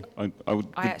 Okay. I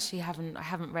actually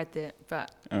haven't read it,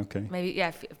 but okay. Maybe,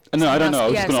 yeah. No, I don't know. I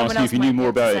was just going to ask you if you knew more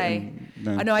about it.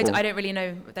 I know, I don't really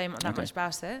know that much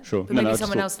about it. Sure. But maybe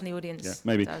someone else in the audience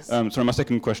maybe. does. So my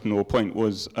second question or point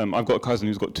was, I've got a cousin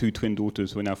who's got two twin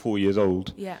daughters who are now 4 years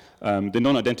old. Yeah. They're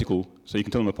non-identical, so you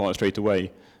can tell them apart straight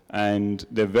away. And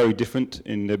they're very different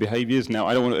in their behaviours. Now,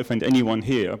 I don't want to offend anyone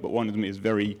here, but one of them is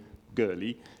very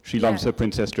girly. She loves her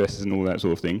princess dresses and all that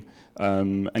sort of thing.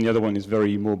 And the other one is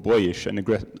very more boyish and I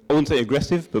wouldn't say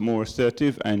aggressive, but more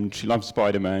assertive. And she loves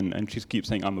Spider-Man, and she keeps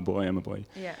saying, "I'm a boy, I'm a boy."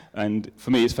 Yeah. And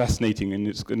for me, it's fascinating, and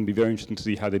it's going to be very interesting to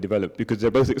see how they develop, because they're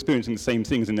both experiencing the same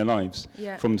things in their lives,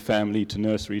 from family to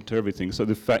nursery to everything. So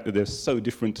the fact that they're so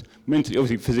different mentally,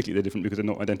 obviously physically they're different because they're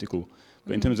not identical,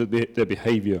 but in terms of their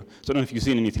behaviour. So I don't know if you've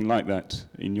seen anything like that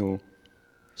in your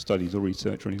studies or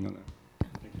research or anything like that.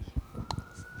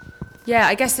 Yeah,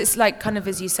 I guess it's like kind of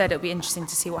as you said, it'll be interesting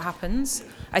to see what happens.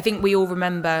 I think we all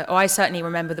remember, or I certainly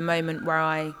remember the moment where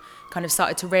I kind of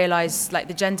started to realise like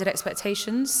the gendered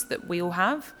expectations that we all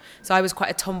have. So I was quite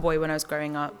a tomboy when I was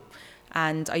growing up,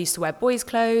 and I used to wear boys'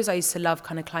 clothes. I used to love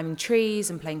kind of climbing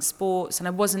trees and playing sports,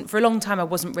 and for a long time I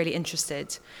wasn't really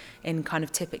interested in kind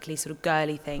of typically sort of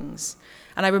girly things.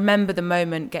 And I remember the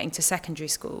moment getting to secondary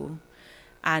school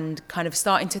and kind of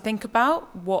starting to think about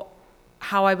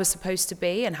how I was supposed to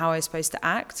be and how I was supposed to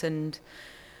act. And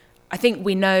I think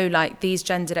we know like these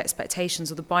gendered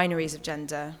expectations or the binaries of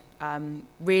gender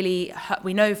really hurt.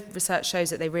 We know research shows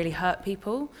that they really hurt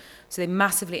people. So they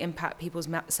massively impact people's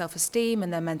self-esteem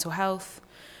and their mental health.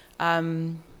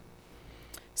 So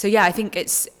yeah, I think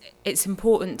it's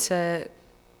important to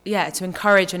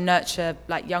encourage and nurture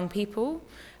like young people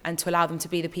and to allow them to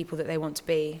be the people that they want to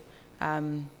be.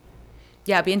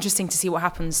 It'd be interesting to see what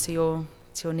happens to your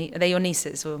are they your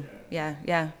nieces? Or yeah.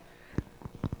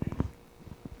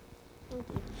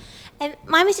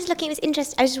 Mine was just looking, it was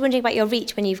interesting, I was just wondering about your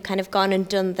reach when you've kind of gone and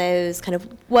done those kind of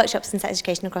workshops in sex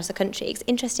education across the country. It's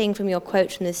interesting from your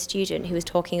quote from the student who was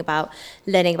talking about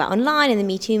learning about online and the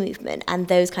Me Too movement and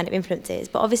those kind of influences.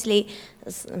 But obviously,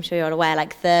 as I'm sure you're all aware,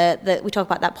 like we talk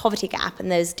about that poverty gap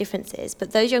and those differences,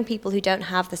 but those young people who don't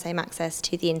have the same access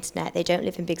to the internet, they don't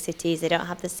live in big cities, they don't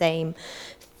have the same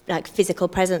like physical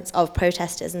presence of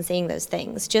protesters and seeing those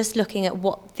things, just looking at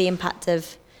what the impact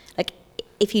of, like,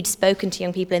 if you'd spoken to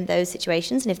young people in those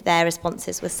situations and if their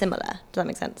responses were similar. Does that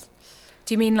make sense?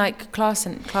 Do you mean like class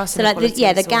so inequalities?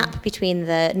 Like the gap between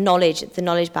the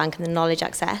knowledge bank and the knowledge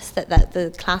access that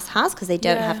the class has, because they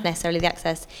don't have necessarily the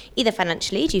access either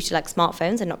financially due to like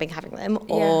smartphones and not having them,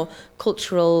 or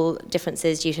cultural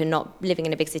differences due to not living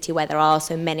in a big city where there are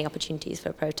so many opportunities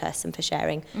for protests and for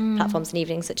sharing platforms and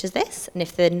evenings such as this. And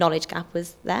if the knowledge gap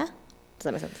was there, does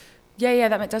that make sense? Yeah,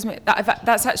 that does make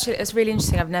that. It's really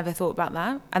interesting. I've never thought about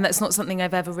that, and that's not something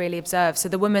I've ever really observed. So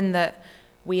the woman that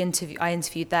I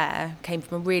interviewed there came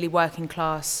from a really working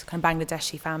class kind of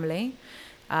Bangladeshi family,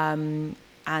 and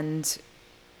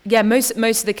most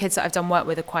of the kids that I've done work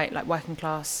with are quite like working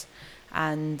class,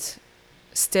 and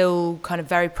still kind of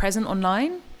very present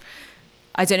online.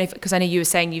 I don't know because I know you were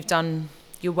saying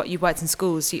you've worked in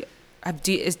schools.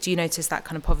 Do you notice that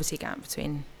kind of poverty gap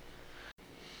between?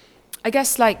 I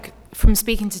guess like from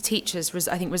speaking to teachers,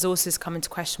 I think resources come into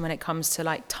question when it comes to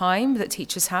like time that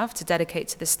teachers have to dedicate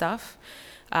to this stuff.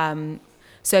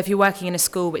 So if you're working in a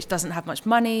school which doesn't have much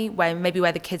money, where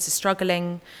the kids are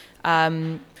struggling,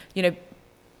 as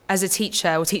a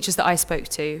teacher or teachers that I spoke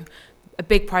to, a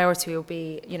big priority will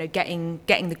be, getting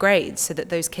the grades so that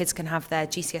those kids can have their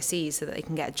GCSEs so that they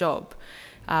can get a job.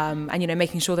 And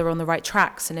making sure they're on the right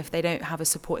tracks, and if they don't have a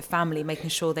supportive family, making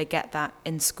sure they get that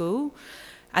in school.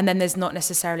 And then there's not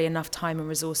necessarily enough time and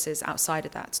resources outside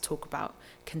of that to talk about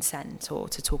consent or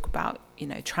to talk about,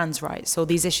 trans rights or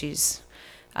these issues.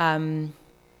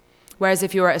 Whereas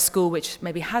if you're at a school which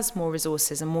maybe has more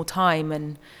resources and more time,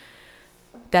 and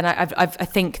then I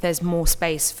think there's more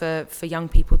space for young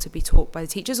people to be taught by the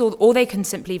teachers, or they can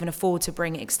simply even afford to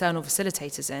bring external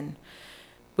facilitators in,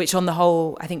 which on the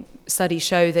whole, I think studies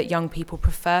show that young people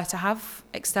prefer to have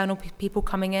external people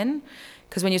coming in.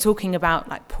 Because when you're talking about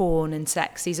like porn and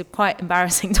sex, these are quite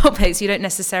embarrassing topics. You don't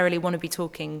necessarily want to be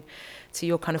talking to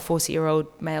your kind of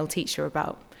 40-year-old male teacher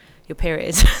about your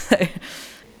period.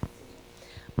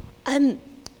 I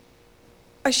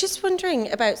was just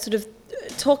wondering about sort of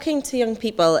talking to young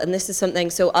people, and this is something,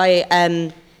 so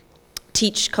I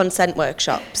teach consent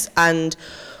workshops, and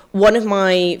one of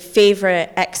my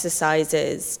favourite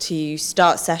exercises to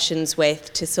start sessions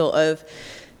with to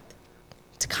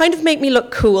kind of make me look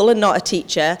cool and not a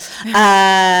teacher,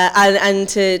 and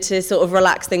to sort of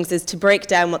relax things, is to break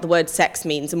down what the word sex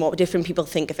means and what different people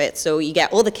think of it. So you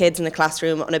get all the kids in the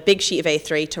classroom on a big sheet of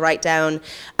A3 to write down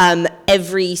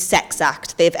every sex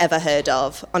act they've ever heard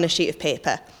of on a sheet of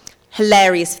paper.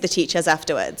 Hilarious for the teachers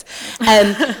afterwards.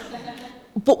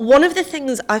 But one of the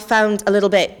things I found a little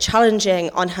bit challenging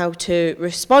on how to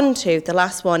respond to, the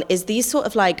last one, is these sort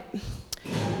of like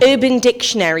Urban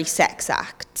Dictionary sex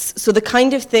acts. So the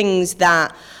kind of things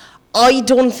that I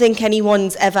don't think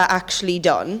anyone's ever actually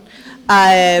done.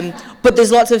 But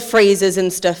there's lots of phrases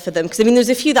and stuff for them. Because, I mean, there's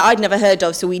a few that I'd never heard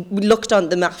of, so we looked on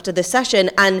them after the session,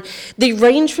 and they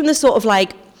range from the sort of,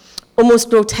 like, almost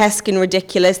grotesque and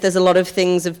ridiculous. There's a lot of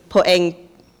things of putting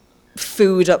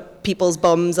food up people's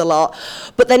bums a lot.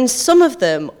 But then some of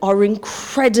them are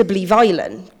incredibly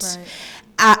violent.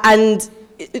 Right. And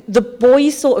the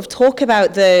boys sort of talk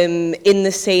about them in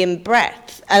the same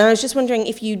breath. And I was just wondering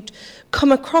if you'd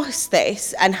come across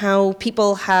this and how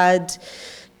people had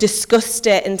discussed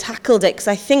it and tackled it, because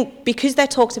I think because they're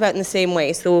talked about in the same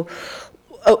way, so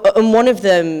and one of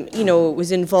them, you know,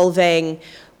 was involving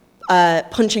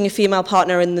punching a female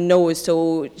partner in the nose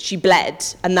so she bled,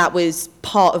 and that was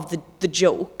part of the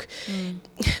joke.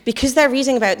 Because they're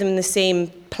reading about them in the same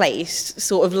place,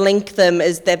 sort of link them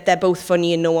as they're both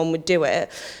funny and no one would do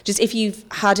it. Just if you've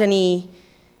had any,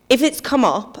 if it's come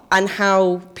up and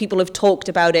how people have talked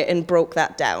about it and broke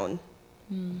that down.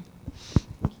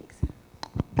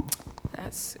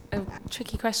 That's a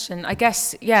tricky question. I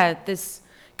guess, yeah, this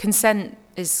consent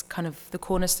is kind of the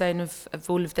cornerstone of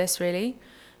all of this, really.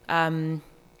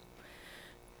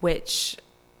 Which,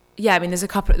 yeah, I mean, there's a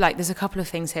couple of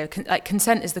things here.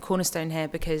 Consent is the cornerstone here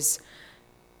because,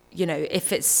 you know,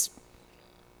 if it's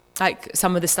like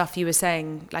some of the stuff you were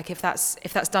saying, like if that's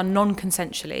done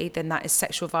non-consensually, then that is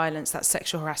sexual violence, that's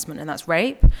sexual harassment, and that's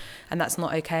rape, and that's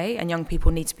not okay. And young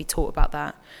people need to be taught about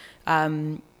that.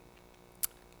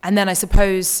 And then I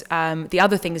suppose the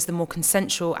other thing is the more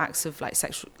consensual acts of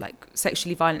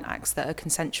sexually violent acts that are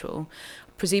consensual.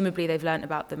 Presumably they've learnt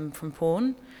about them from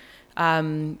porn.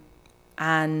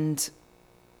 And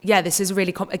yeah, this is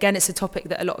really, again, it's a topic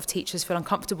that a lot of teachers feel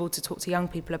uncomfortable to talk to young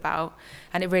people about.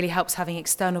 And it really helps having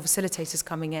external facilitators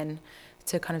coming in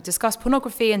to kind of discuss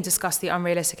pornography and discuss the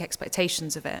unrealistic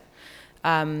expectations of it.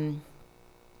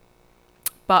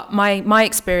 But my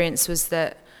experience was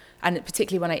that, and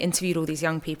particularly when I interviewed all these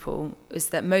young people, is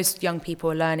that most young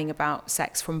people are learning about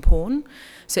sex from porn.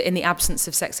 So in the absence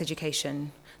of sex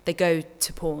education, they go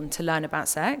to porn to learn about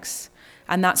sex.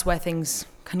 And that's where things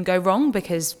can go wrong,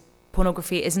 because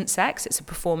pornography isn't sex, it's a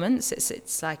performance.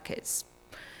 It's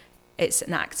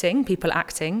an acting, people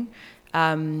acting.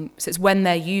 So it's when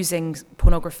they're using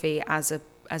pornography as a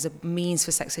means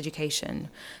for sex education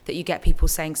that you get people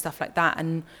saying stuff like that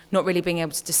and not really being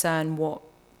able to discern what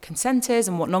consent is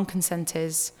and what non-consent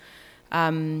is.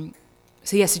 So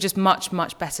just much,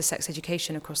 much better sex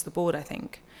education across the board, I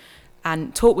think.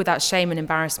 And taught without shame and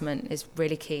embarrassment is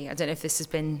really key. I don't know if this has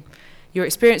been your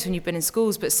experience when you've been in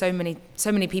schools, but so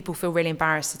many people feel really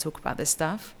embarrassed to talk about this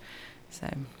stuff. So,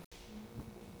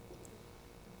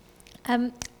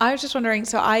 I was just wondering,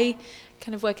 so I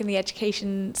kind of work in the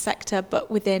education sector, but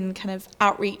within kind of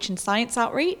outreach and science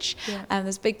outreach. Yeah. And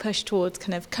there's a big push towards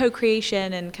kind of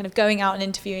co-creation and kind of going out and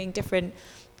interviewing different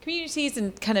communities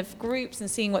and kind of groups and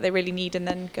seeing what they really need and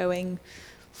then going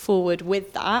forward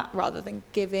with that rather than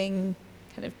giving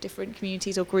kind of different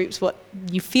communities or groups what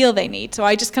you feel they need. So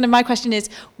I just kind of, my question is,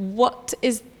 what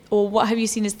have you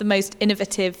seen as the most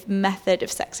innovative method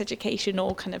of sex education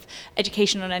or kind of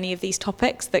education on any of these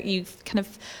topics that you've kind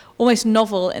of almost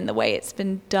novel in the way it's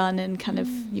been done and kind of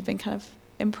you've been kind of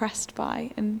impressed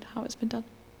by and how it's been done?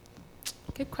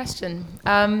 Good question.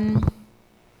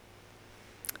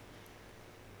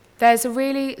 There's a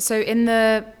really, so in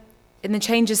the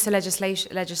changes to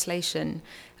legislation,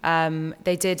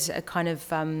 they did a kind of,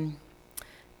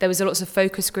 there was lots of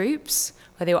focus groups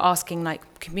where they were asking like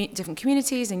different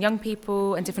communities and young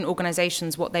people and different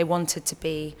organisations what they wanted to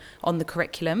be on the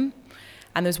curriculum.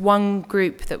 And there's one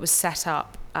group that was set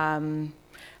up, and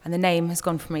the name has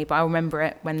gone from me, but I'll remember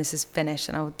it when this is finished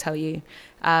and I'll tell you.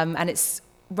 And it's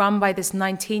run by this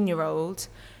 19-year-old.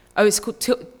 Oh, it's called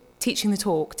Teaching the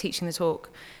Talk.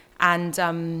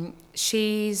 And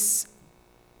she's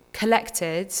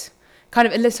collected, kind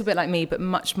of a little bit like me, but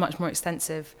much, much more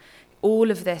extensive,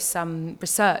 all of this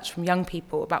research from young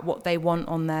people about what they want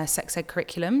on their sex ed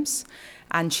curriculums.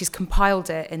 And she's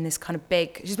compiled it in this kind of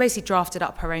she's basically drafted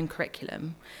up her own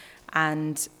curriculum.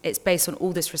 And it's based on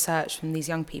all this research from these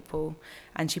young people.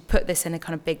 And she put this in a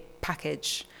kind of big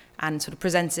package and sort of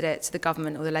presented it to the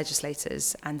government or the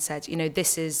legislators and said,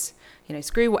 this is,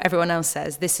 screw what everyone else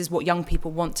says, this is what young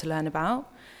people want to learn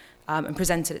about, and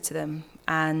presented it to them.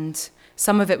 And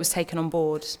some of it was taken on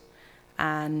board,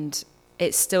 and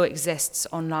it still exists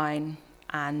online,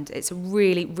 and it's a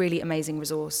really, really amazing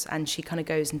resource. And she kind of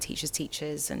goes and teaches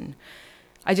teachers, and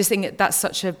I just think that's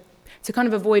to kind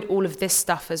of avoid all of this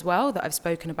stuff as well that I've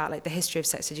spoken about, like the history of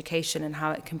sex education and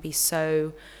how it can be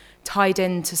so tied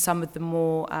into some of the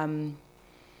more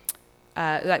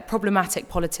like problematic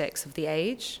politics of the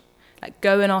age. Like,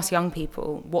 go and ask young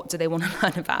people, what do they want to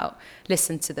learn about?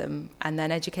 Listen to them, and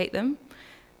then educate them.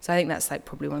 So I think that's like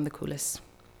probably one of the coolest.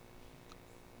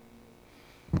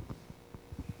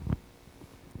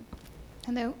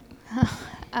 Hello.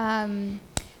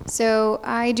 So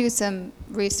I do some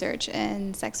research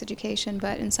in sex education,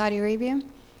 but in Saudi Arabia.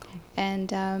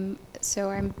 And so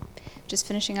I'm just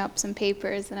finishing up some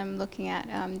papers, and I'm looking at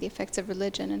the effects of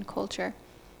religion and culture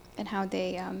and how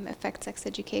they affect sex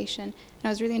education. And I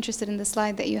was really interested in the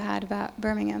slide that you had about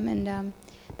Birmingham and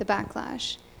the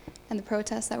backlash and the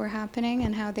protests that were happening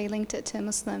and how they linked it to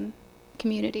Muslim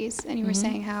communities. And you were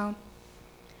saying how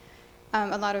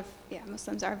a lot of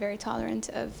Muslims are very tolerant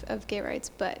of gay rights,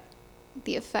 but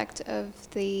the effect of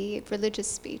the religious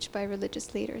speech by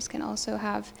religious leaders can also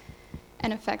have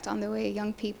an effect on the way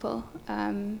young people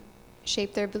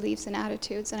shape their beliefs and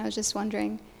attitudes. And I was just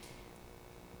wondering,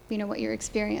 what your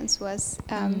experience was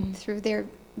through their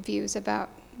views about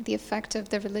the effect of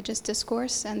the religious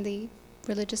discourse and the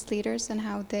religious leaders, and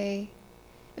how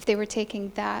if they were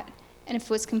taking that, and if it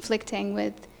was conflicting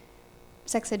with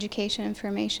sex education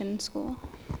information in school.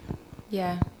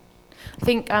 Yeah, I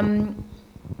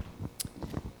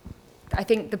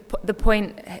think the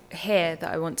point here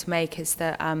that I want to make is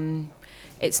that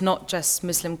it's not just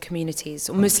Muslim communities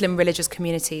or Muslim religious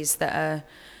communities that are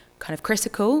kind of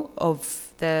critical of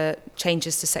the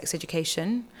changes to sex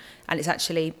education, and it's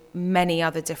actually many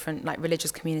other different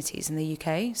religious communities in the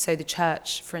UK. So the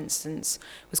church, for instance,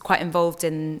 was quite involved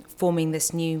in forming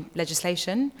this new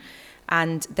legislation,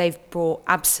 and they've brought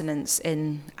abstinence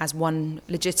in as one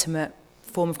legitimate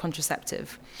form of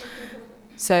contraceptive.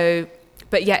 So,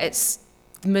 but yet it's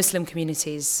Muslim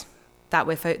communities that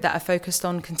that are focused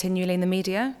on continually in the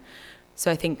media. So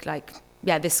I think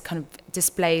this kind of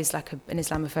displays an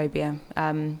Islamophobia.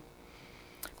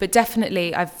 But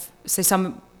definitely,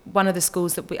 one of the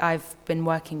schools that I've been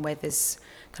working with is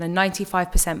kind of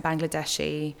 95%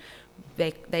 Bangladeshi.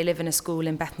 They live in a school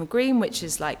in Bethnal Green, which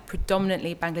is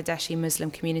predominantly Bangladeshi Muslim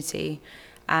community,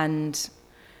 and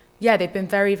they've been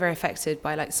very, very affected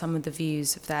by some of the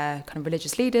views of their kind of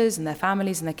religious leaders and their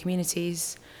families and their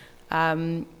communities.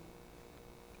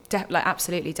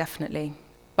 Absolutely, definitely.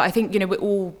 But I think we're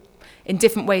all, in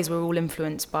different ways, we're all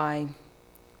influenced by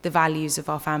the values of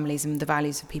our families and the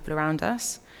values of people around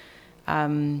us.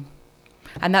 And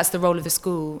that's the role of the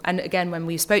school. And again, when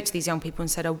we spoke to these young people and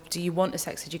said, do you want a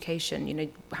sex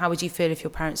education? How would you feel if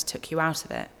your parents took you out of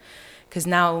it? Because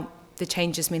now the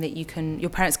changes mean that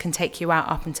your parents can take you out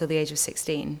up until the age of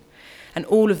 16. And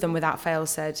all of them without fail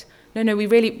said, no, we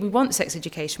want sex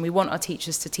education. We want our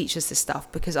teachers to teach us this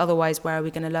stuff, because otherwise where are we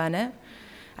going to learn it?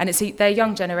 And they're a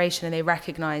young generation, and they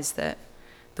recognise that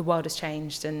the world has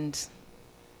changed, and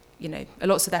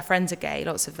lots of their friends are gay,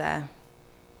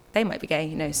 they might be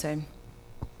gay, so.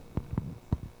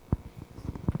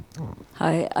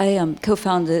 Hi, I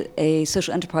co-founded a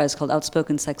social enterprise called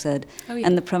Outspoken Sex Ed,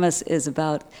 and the premise is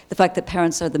about the fact that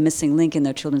parents are the missing link in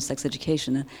their children's sex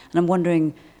education. And I'm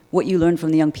wondering what you learned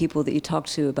from the young people that you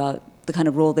talked to about the kind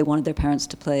of role they wanted their parents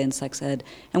to play in sex ed,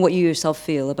 and what you yourself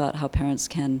feel about how parents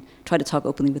can try to talk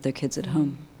openly with their kids at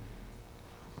home.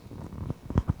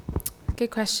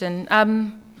 Good question.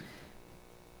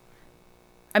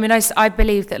 I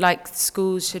believe that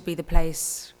schools should be the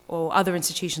place, or other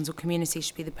institutions or communities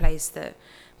should be the place that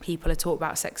people are taught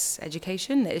about sex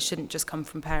education, that it shouldn't just come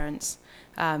from parents.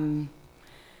 Part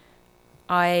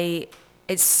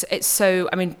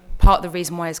of the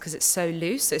reason why is because it's so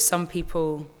loose. So some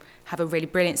people have a really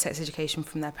brilliant sex education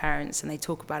from their parents, and they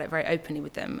talk about it very openly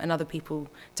with them, and other people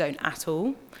don't at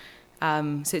all. I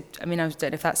don't know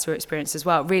if that's your experience as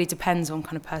well. It really depends on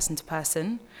kind of person to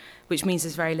person, which means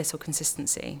there's very little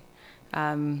consistency.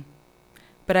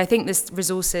 But I think there's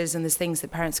resources and there's things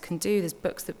that parents can do. There's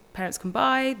books that parents can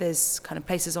buy. There's kind of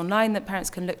places online that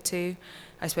parents can look to.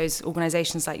 I suppose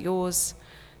organisations like yours.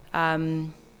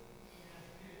 But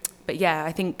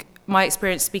I think my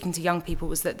experience speaking to young people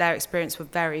was that their experience were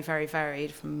very, very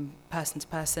varied from person to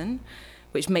person,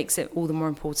 which makes it all the more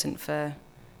important for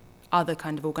other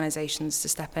kind of organisations to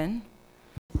step in.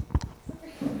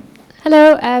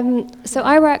 Hello, so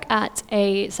I work at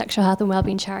a sexual health and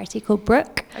wellbeing charity called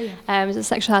Brook. It's a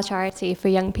sexual health charity for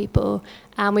young people,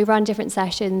 and we run different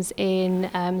sessions in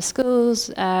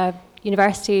schools,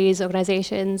 universities,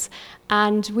 organisations,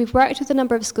 and we've worked with a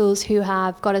number of schools who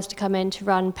have got us to come in to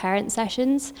run parent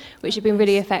sessions, which have been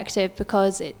really effective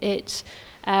because it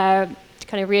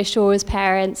kind of reassures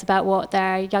parents about what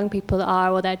their young people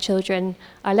are or their children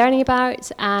are learning about,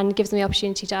 and gives them the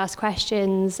opportunity to ask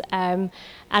questions and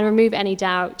remove any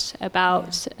doubt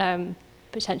about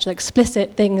potential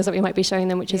explicit things that we might be showing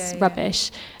them, which is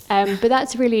rubbish. But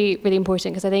that's really, really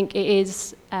important, because I think it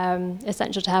is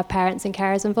essential to have parents and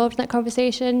carers involved in that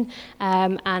conversation,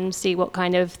 and see what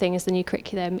kind of things the new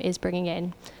curriculum is bringing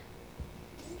in.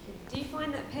 Do you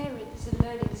find that parents are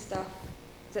learning stuff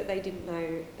that they didn't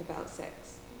know about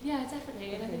sex? Yeah,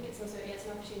 definitely, and I think it's also an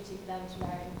opportunity for them to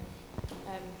learn.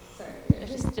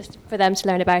 Just for them to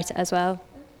learn about it as well.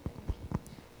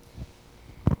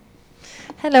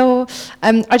 Hello.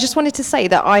 I just wanted to say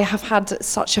that I have had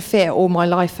such a fear all my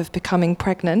life of becoming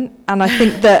pregnant, and I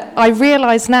think that I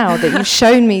realise now that you've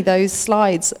shown me those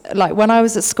slides. Like when I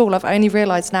was at school, I've only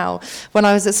realised now, when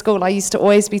I was at school, I used to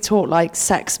always be taught like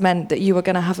sex meant that you were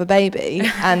going to have a baby,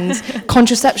 and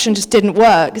contraception just didn't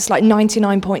work. It's like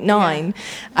 99.9,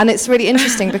 and it's really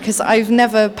interesting because I've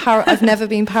never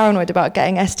been paranoid about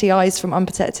getting STIs from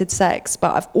unprotected sex,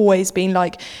 but I've always been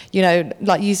like, you know,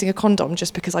 like using a condom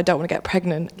just because I don't want to get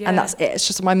pregnant. And that's it. It's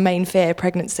just my main fear,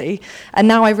 pregnancy. And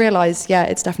now I realise,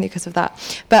 it's definitely because of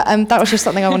that. But that was just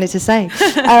something I wanted to say.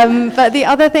 But the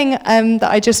other thing that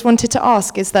I just wanted to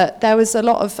ask is that there was a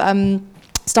lot of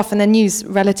stuff in the news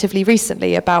relatively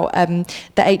recently about the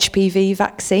HPV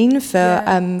vaccine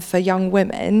for young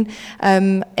women,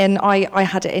 and I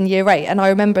had it in year 8, and I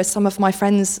remember some of my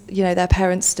friends, you know, their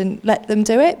parents didn't let them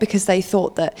do it because they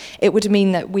thought that it would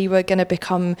mean that we were going to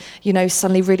become, you know,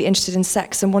 suddenly really interested in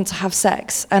sex and want to have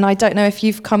sex. And I don't know if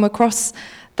you've come across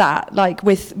that, like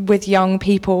with young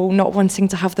people not wanting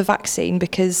to have the vaccine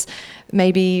because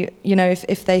maybe, you know,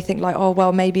 if they think like, oh,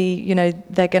 well, maybe, you know,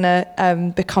 they're going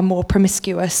to become more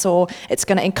promiscuous, or it's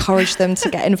going to encourage them to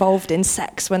get involved in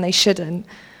sex when they shouldn't.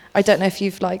 I don't know if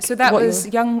you've like... So that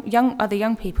was other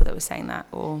young people that were saying that,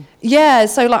 or...? Yeah,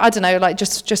 so like, I don't know, like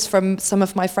just from some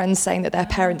of my friends saying that their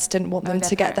parents didn't want them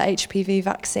to get the HPV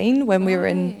vaccine when we were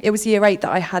in... It was year 8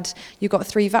 that I had, you got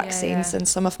 3 vaccines, and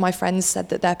some of my friends said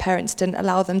that their parents didn't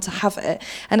allow them to have it.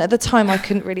 And at the time, I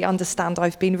couldn't really understand.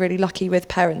 I've been really lucky with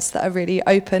parents that are really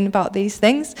open about these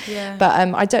things. Yeah. But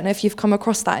I don't know if you've come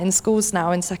across that in schools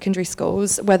now, in secondary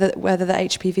schools, whether the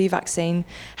HPV vaccine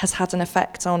has had an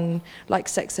effect on like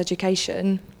sex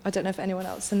education. I don't know if anyone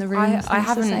else in the room I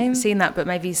haven't seen that, but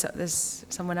maybe there's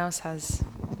someone else has.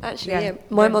 Actually,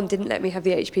 my mum didn't let me have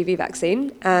the HPV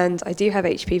vaccine, and I do have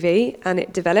HPV, and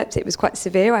it developed. It was quite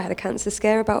severe. I had a cancer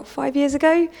scare about 5 years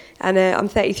ago, and I'm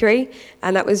 33,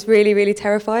 and that was really, really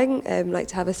terrifying, like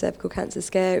to have a cervical cancer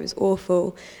scare. It was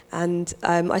awful, and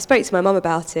I spoke to my mum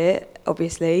about it,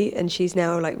 obviously, and she's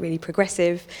now like really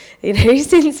progressive, you know,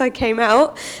 since I came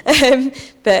out.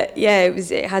 But yeah,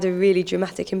 it had a really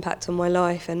dramatic impact on my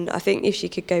life, and I think if she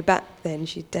could go back then,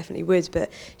 she definitely would.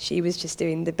 But she was just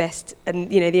doing the best,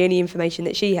 and you know, the only information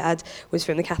that she had was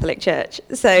from the Catholic Church.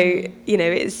 So you know,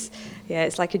 it's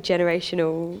like a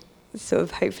generational sort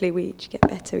of. Hopefully, we each get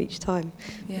better each time.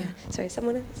 Yeah. Sorry,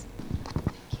 someone else.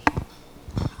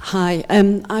 Hi,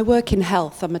 I work in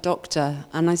health. I'm a doctor,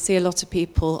 and I see a lot of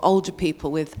people, older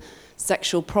people, with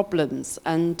sexual problems,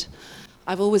 and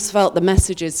I've always felt the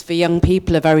messages for young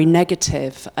people are very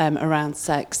negative around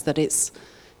sex, that it's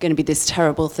going to be this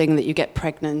terrible thing that you get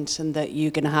pregnant and that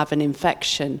you're going to have an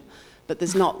infection. But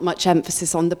there's not much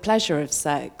emphasis on the pleasure of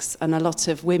sex, and a lot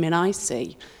of women I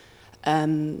see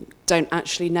don't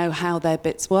actually know how their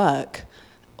bits work,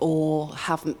 or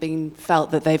haven't been felt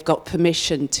that they've got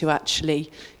permission to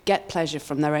actually get pleasure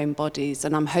from their own bodies.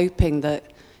 And I'm hoping that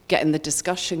getting the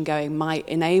discussion going might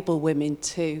enable women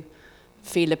to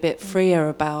feel a bit freer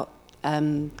about,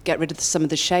 get rid of some of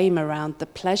the shame around the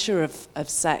pleasure of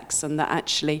sex, and that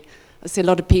actually, I see a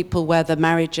lot of people where the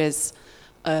marriage is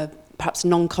perhaps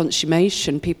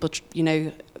non-consummation, people, you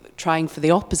know, trying for the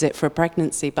opposite for a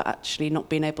pregnancy, but actually not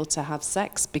being able to have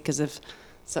sex because of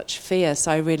such fear.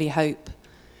 So I really hope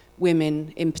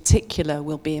women in particular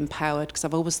will be empowered, because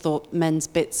I've always thought men's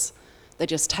bits, they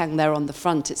just hang there on the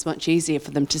front. It's much easier for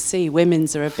them to see.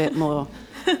 Women's are a bit more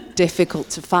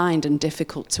difficult to find and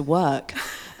difficult to work.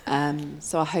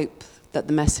 So I hope that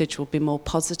the message will be more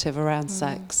positive around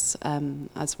sex,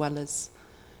 as well as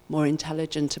more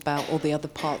intelligent about all the other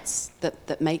parts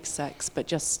that make sex, but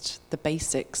just the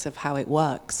basics of how it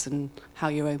works and how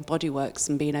your own body works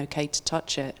and being okay to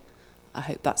touch it. I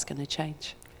hope that's going to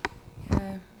change.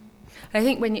 Yeah. I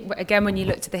think when you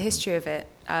look to the history of it,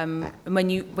 and when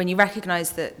you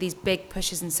recognise that these big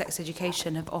pushes in sex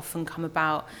education have often come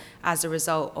about as a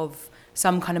result of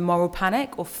some kind of moral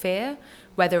panic or fear,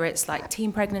 whether it's like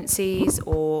teen pregnancies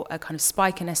or a kind of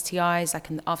spike in STIs, like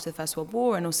after the First World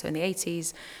War and also in the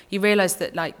 80s, you realise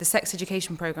that like the sex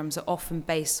education programmes are often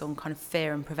based on kind of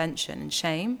fear and prevention and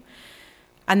shame.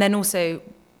 And then also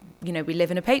we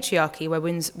live in a patriarchy where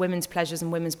women's pleasures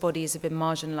and women's bodies have been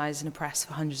marginalised and oppressed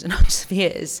for hundreds and hundreds of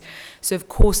years. So of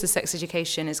course the sex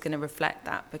education is going to reflect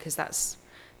that, because that's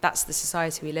the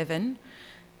society we live in.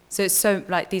 So it's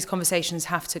these conversations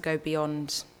have to go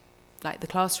beyond the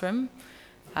classroom.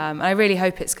 I really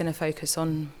hope it's going to focus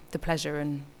on the pleasure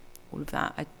and all of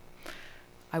that.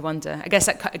 I wonder. I guess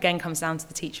that again comes down to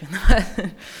the teacher.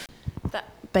 That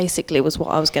basically was what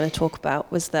I was going to talk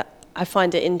about, was that I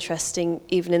find it interesting,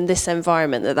 even in this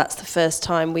environment, that's the first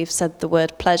time we've said the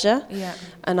word pleasure. Yeah.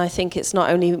 And I think it's not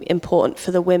only important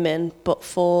for the women, but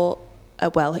for,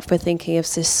 if we're thinking of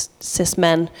cis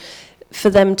men, for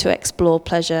them to explore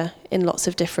pleasure in lots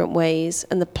of different ways,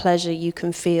 and the pleasure you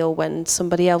can feel when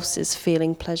somebody else is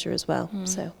feeling pleasure as well.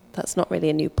 So that's not really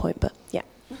a new point, but yeah.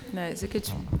 No, it's a good,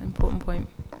 important point.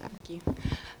 Thank you.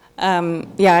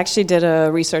 I actually did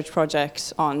a research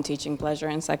project on teaching pleasure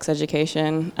in sex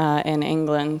education in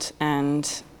England,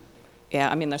 and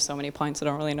there's so many points I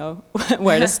don't really know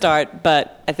where to start,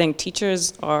 but I think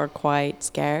teachers are quite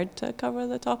scared to cover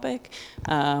the topic.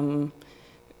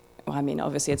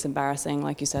 Obviously it's embarrassing,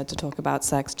 like you said, to talk about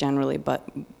sex generally, but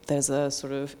there's a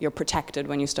sort of, you're protected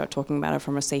when you start talking about it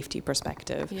from a safety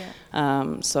perspective.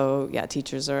 Yeah.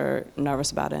 Teachers are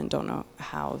nervous about it and don't know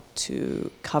how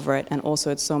to cover it. And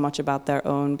also it's so much about their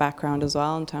own background as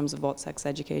well, in terms of what sex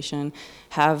education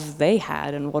have they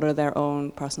had and what are their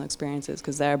own personal experiences,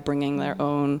 because they're bringing their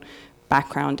own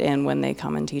background in when they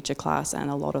come and teach a class, and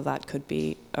a lot of that could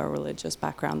be a religious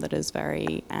background that is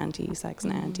very anti-sex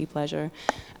and anti-pleasure.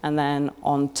 And then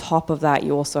on top of that,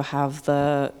 you also have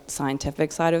the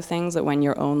scientific side of things, that when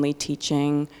you're only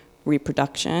teaching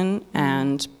reproduction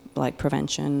and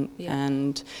prevention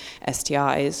and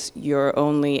STIs, you're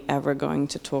only ever going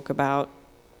to talk about,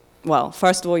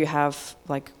 first of all,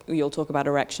 you'll talk about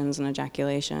erections and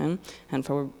ejaculation, and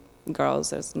for girls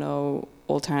there's no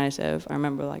alternative. I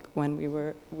remember when we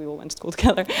all went to school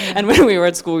together, and when we were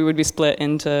at school we would be split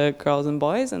into girls and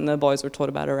boys, and the boys were taught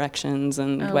about erections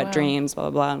and wet dreams, blah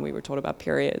blah blah, and we were taught about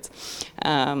periods.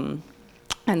 And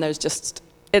there's just,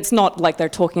 it's not like they're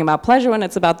talking about pleasure when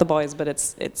it's about the boys, but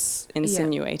it's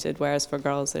insinuated, whereas for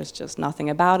girls there's just nothing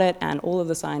about it, and all of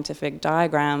the scientific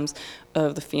diagrams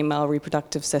of the female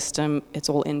reproductive system, it's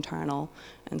all internal.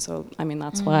 And so,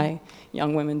 that's why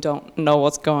young women don't know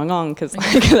what's going on, because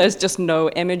there's just no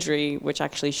imagery which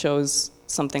actually shows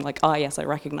something like, oh yes, I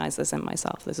recognize this in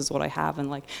myself, this is what I have,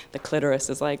 and the clitoris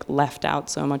is left out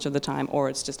so much of the time, or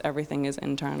it's just everything is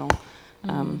internal.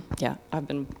 I've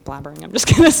been blabbering, I'm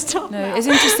just gonna stop now. It's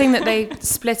interesting that they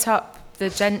split up the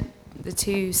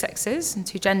two sexes and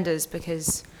two genders,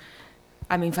 because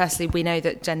firstly we know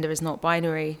that gender is not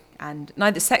binary, and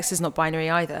neither sex is not binary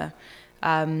either.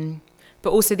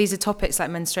 But also these are topics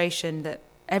like menstruation that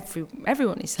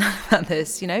everyone needs to learn about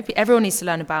this, everyone needs to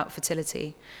learn about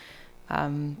fertility.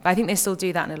 But I think they still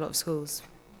do that in a lot of schools.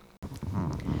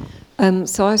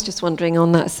 So I was just wondering,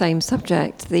 on that same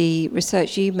subject, the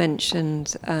research you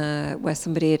mentioned where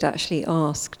somebody had actually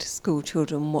asked school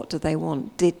children what do they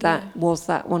want, was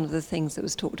that one of the things that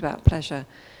was talked about, pleasure?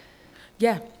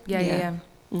 Yeah.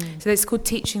 So it's called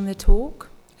Teaching the Talk.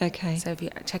 Okay. So if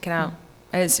you check it out.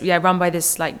 It's run by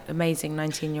this amazing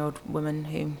 19-year-old woman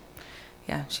who,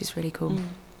 she's really cool.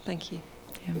 Thank you.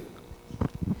 Yeah.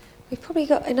 We've probably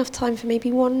got enough time for maybe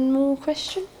one more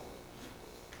question.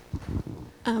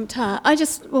 Tara, I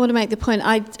just want to make the point,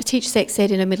 I teach sex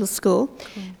ed in a middle school.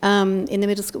 In the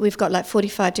middle school we've got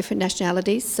 45 different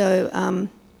nationalities, so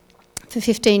for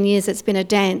 15 years it's been a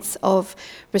dance of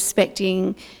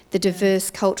respecting the diverse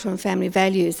cultural and family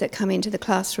values that come into the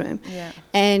classroom.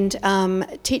 And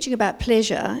teaching about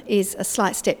pleasure is a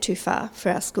slight step too far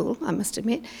for our school, I must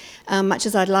admit, much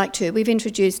as I'd like to. We've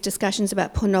introduced discussions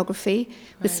about pornography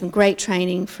with some great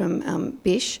training from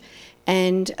Bish,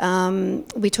 and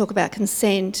we talk about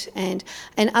consent and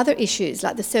other issues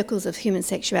like the circles of human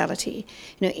sexuality,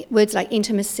 words like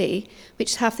intimacy,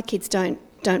 which half the kids don't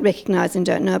recognise and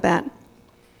don't know about.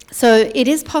 So it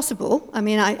is possible.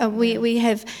 We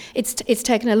have. It's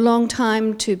taken a long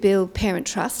time to build parent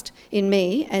trust in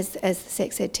me as the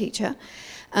sex ed teacher,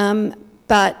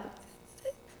 but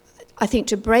I think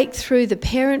to break through the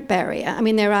parent barrier.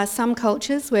 There are some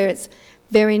cultures where it's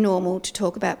very normal to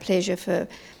talk about pleasure for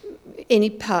any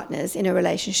partners in a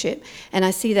relationship, and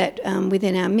I see that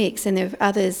within our mix. And there are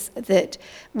others that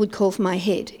would call for my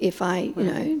head if I,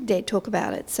 dared talk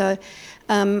about it. So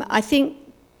I think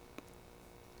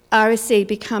RSE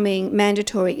becoming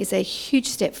mandatory is a huge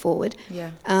step forward.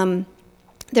 There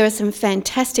are some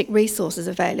fantastic resources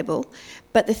available,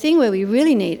 but the thing where we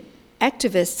really need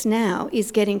activists now is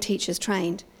getting teachers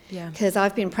trained. because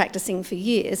I've been practicing for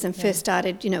years and first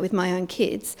started, with my own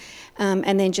kids,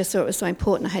 and then just thought it was so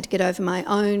important. I had to get over my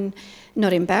own,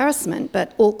 not embarrassment,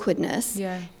 but awkwardness,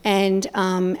 and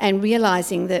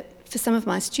realising that for some of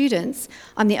my students,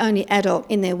 I'm the only adult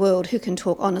in their world who can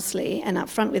talk honestly and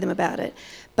upfront with them about it.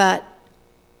 But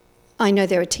I know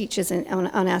there are teachers on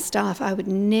our staff, I would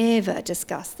never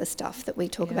discuss the stuff that we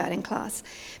talk about in class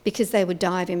because they would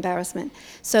die of embarrassment.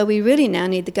 So we really now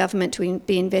need the government to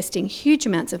be investing huge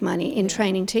amounts of money in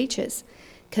training teachers,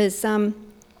 because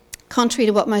contrary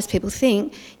to what most people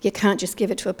think, you can't just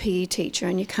give it to a PE teacher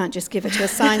and you can't just give it to a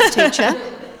science teacher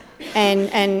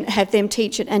and have them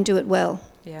teach it and do it well.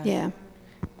 Have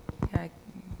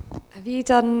you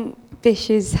done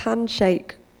Bish's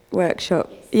handshake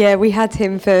workshop? Yeah, we had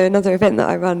him for another event that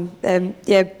I run.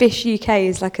 Bish UK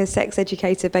is like a sex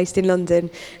educator based in London,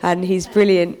 and he's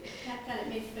brilliant. Planet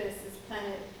Myth versus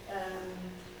Planet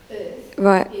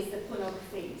Earth is the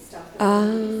pornography stuff.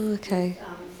 Okay.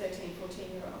 13,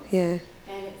 14-year-olds. Yeah.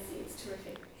 And it's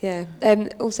terrific. Yeah.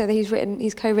 Also,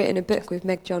 he's co-written a book with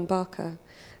Meg John Barker,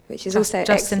 which is also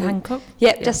Justin excellent. Hancock?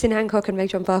 Yep, Justin Hancock and Meg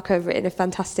John Barker have written a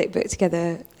fantastic book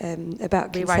together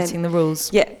about consent. Rewriting the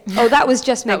rules. Yeah. Oh, that was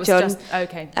just Meg John.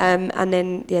 Okay. And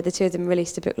then, the two of them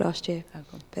released a book last year. Oh,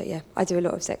 cool. But I do a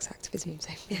lot of sex activism,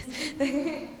 so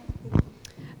yeah.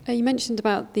 You mentioned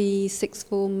about the sixth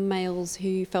form males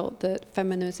who felt that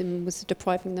feminism was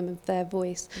depriving them of their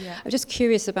voice. Yeah. I'm just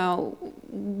curious about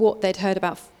what they'd heard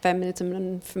about feminism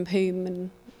and from whom and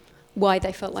why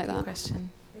they felt like that. Good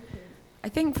question. I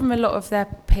think from a lot of their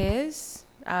peers,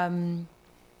 from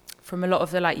a lot of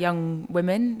the young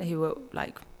women who were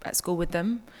at school with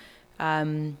them,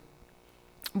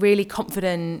 really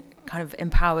confident, kind of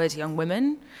empowered young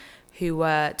women who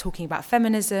were talking about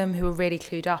feminism, who were really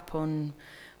clued up on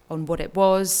what it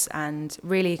was and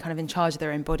really kind of in charge of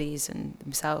their own bodies and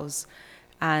themselves.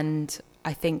 And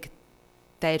I think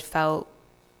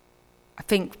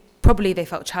probably they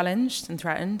felt challenged and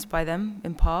threatened by them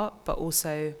in part, but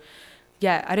also,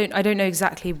 I don't know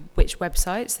exactly which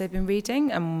websites they've been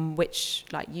reading and which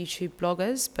YouTube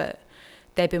bloggers, but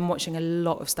they've been watching a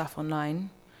lot of stuff online.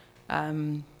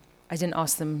 I didn't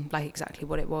ask them exactly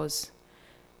what it was,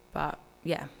 but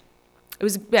it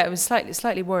was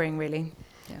slightly worrying, really.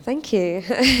 Yeah. Thank you.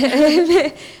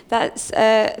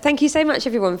 Thank you so much,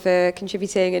 everyone, for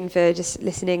contributing and for just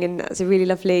listening. And that's a really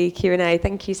lovely Q&A.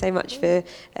 Thank you so much for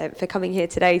coming here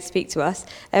today to speak to us.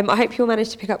 I hope you'll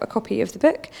manage to pick up a copy of the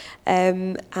book.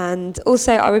 And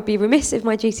also, I would be remiss of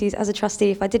my duties as a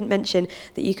trustee if I didn't mention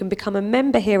that you can become a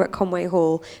member here at Conway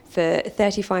Hall for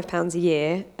 £35 a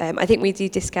year. I think we do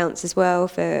discounts as well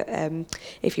for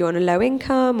if you're on a low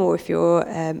income or if you're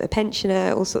a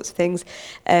pensioner, all sorts of things.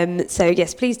 So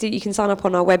yes, please do. You can sign up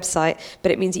on our website,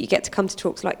 but it means that you get to come to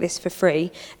talks like this for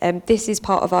free. This is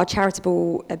part of our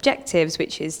charitable objectives,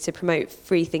 which is to promote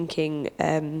free thinking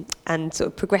and sort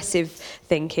of progressive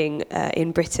thinking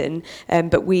in Britain.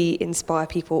 But we inspire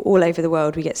people all over the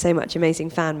world. We get so much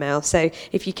amazing fan mail. So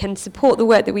if you can support the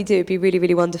work that we do, it'd be really,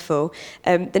 really wonderful.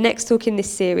 The next talk in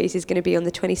this series is going to be on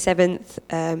the 27th,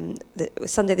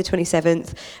 Sunday the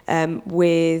 27th,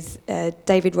 with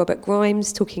David Robert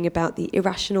Grimes talking about The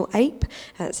Irrational Ape.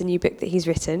 That's a new book that he's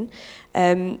written.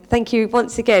 Thank you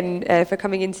once again for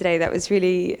coming in today. That was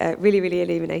really, really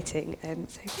illuminating.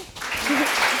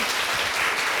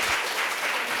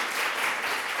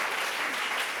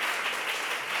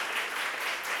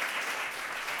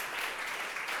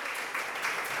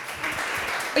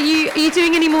 Are you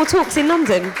doing any more talks in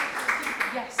London?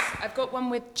 Yes, I've got one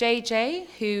with JJ,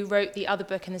 who wrote the other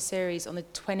book in the series, on the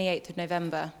 28th of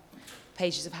November,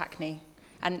 Pages of Hackney.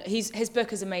 And his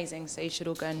book is amazing, so you should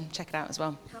all go and check it out as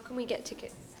well. How can we get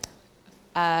tickets?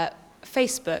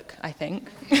 Facebook, I think.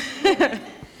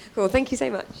 Cool, thank you so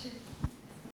much.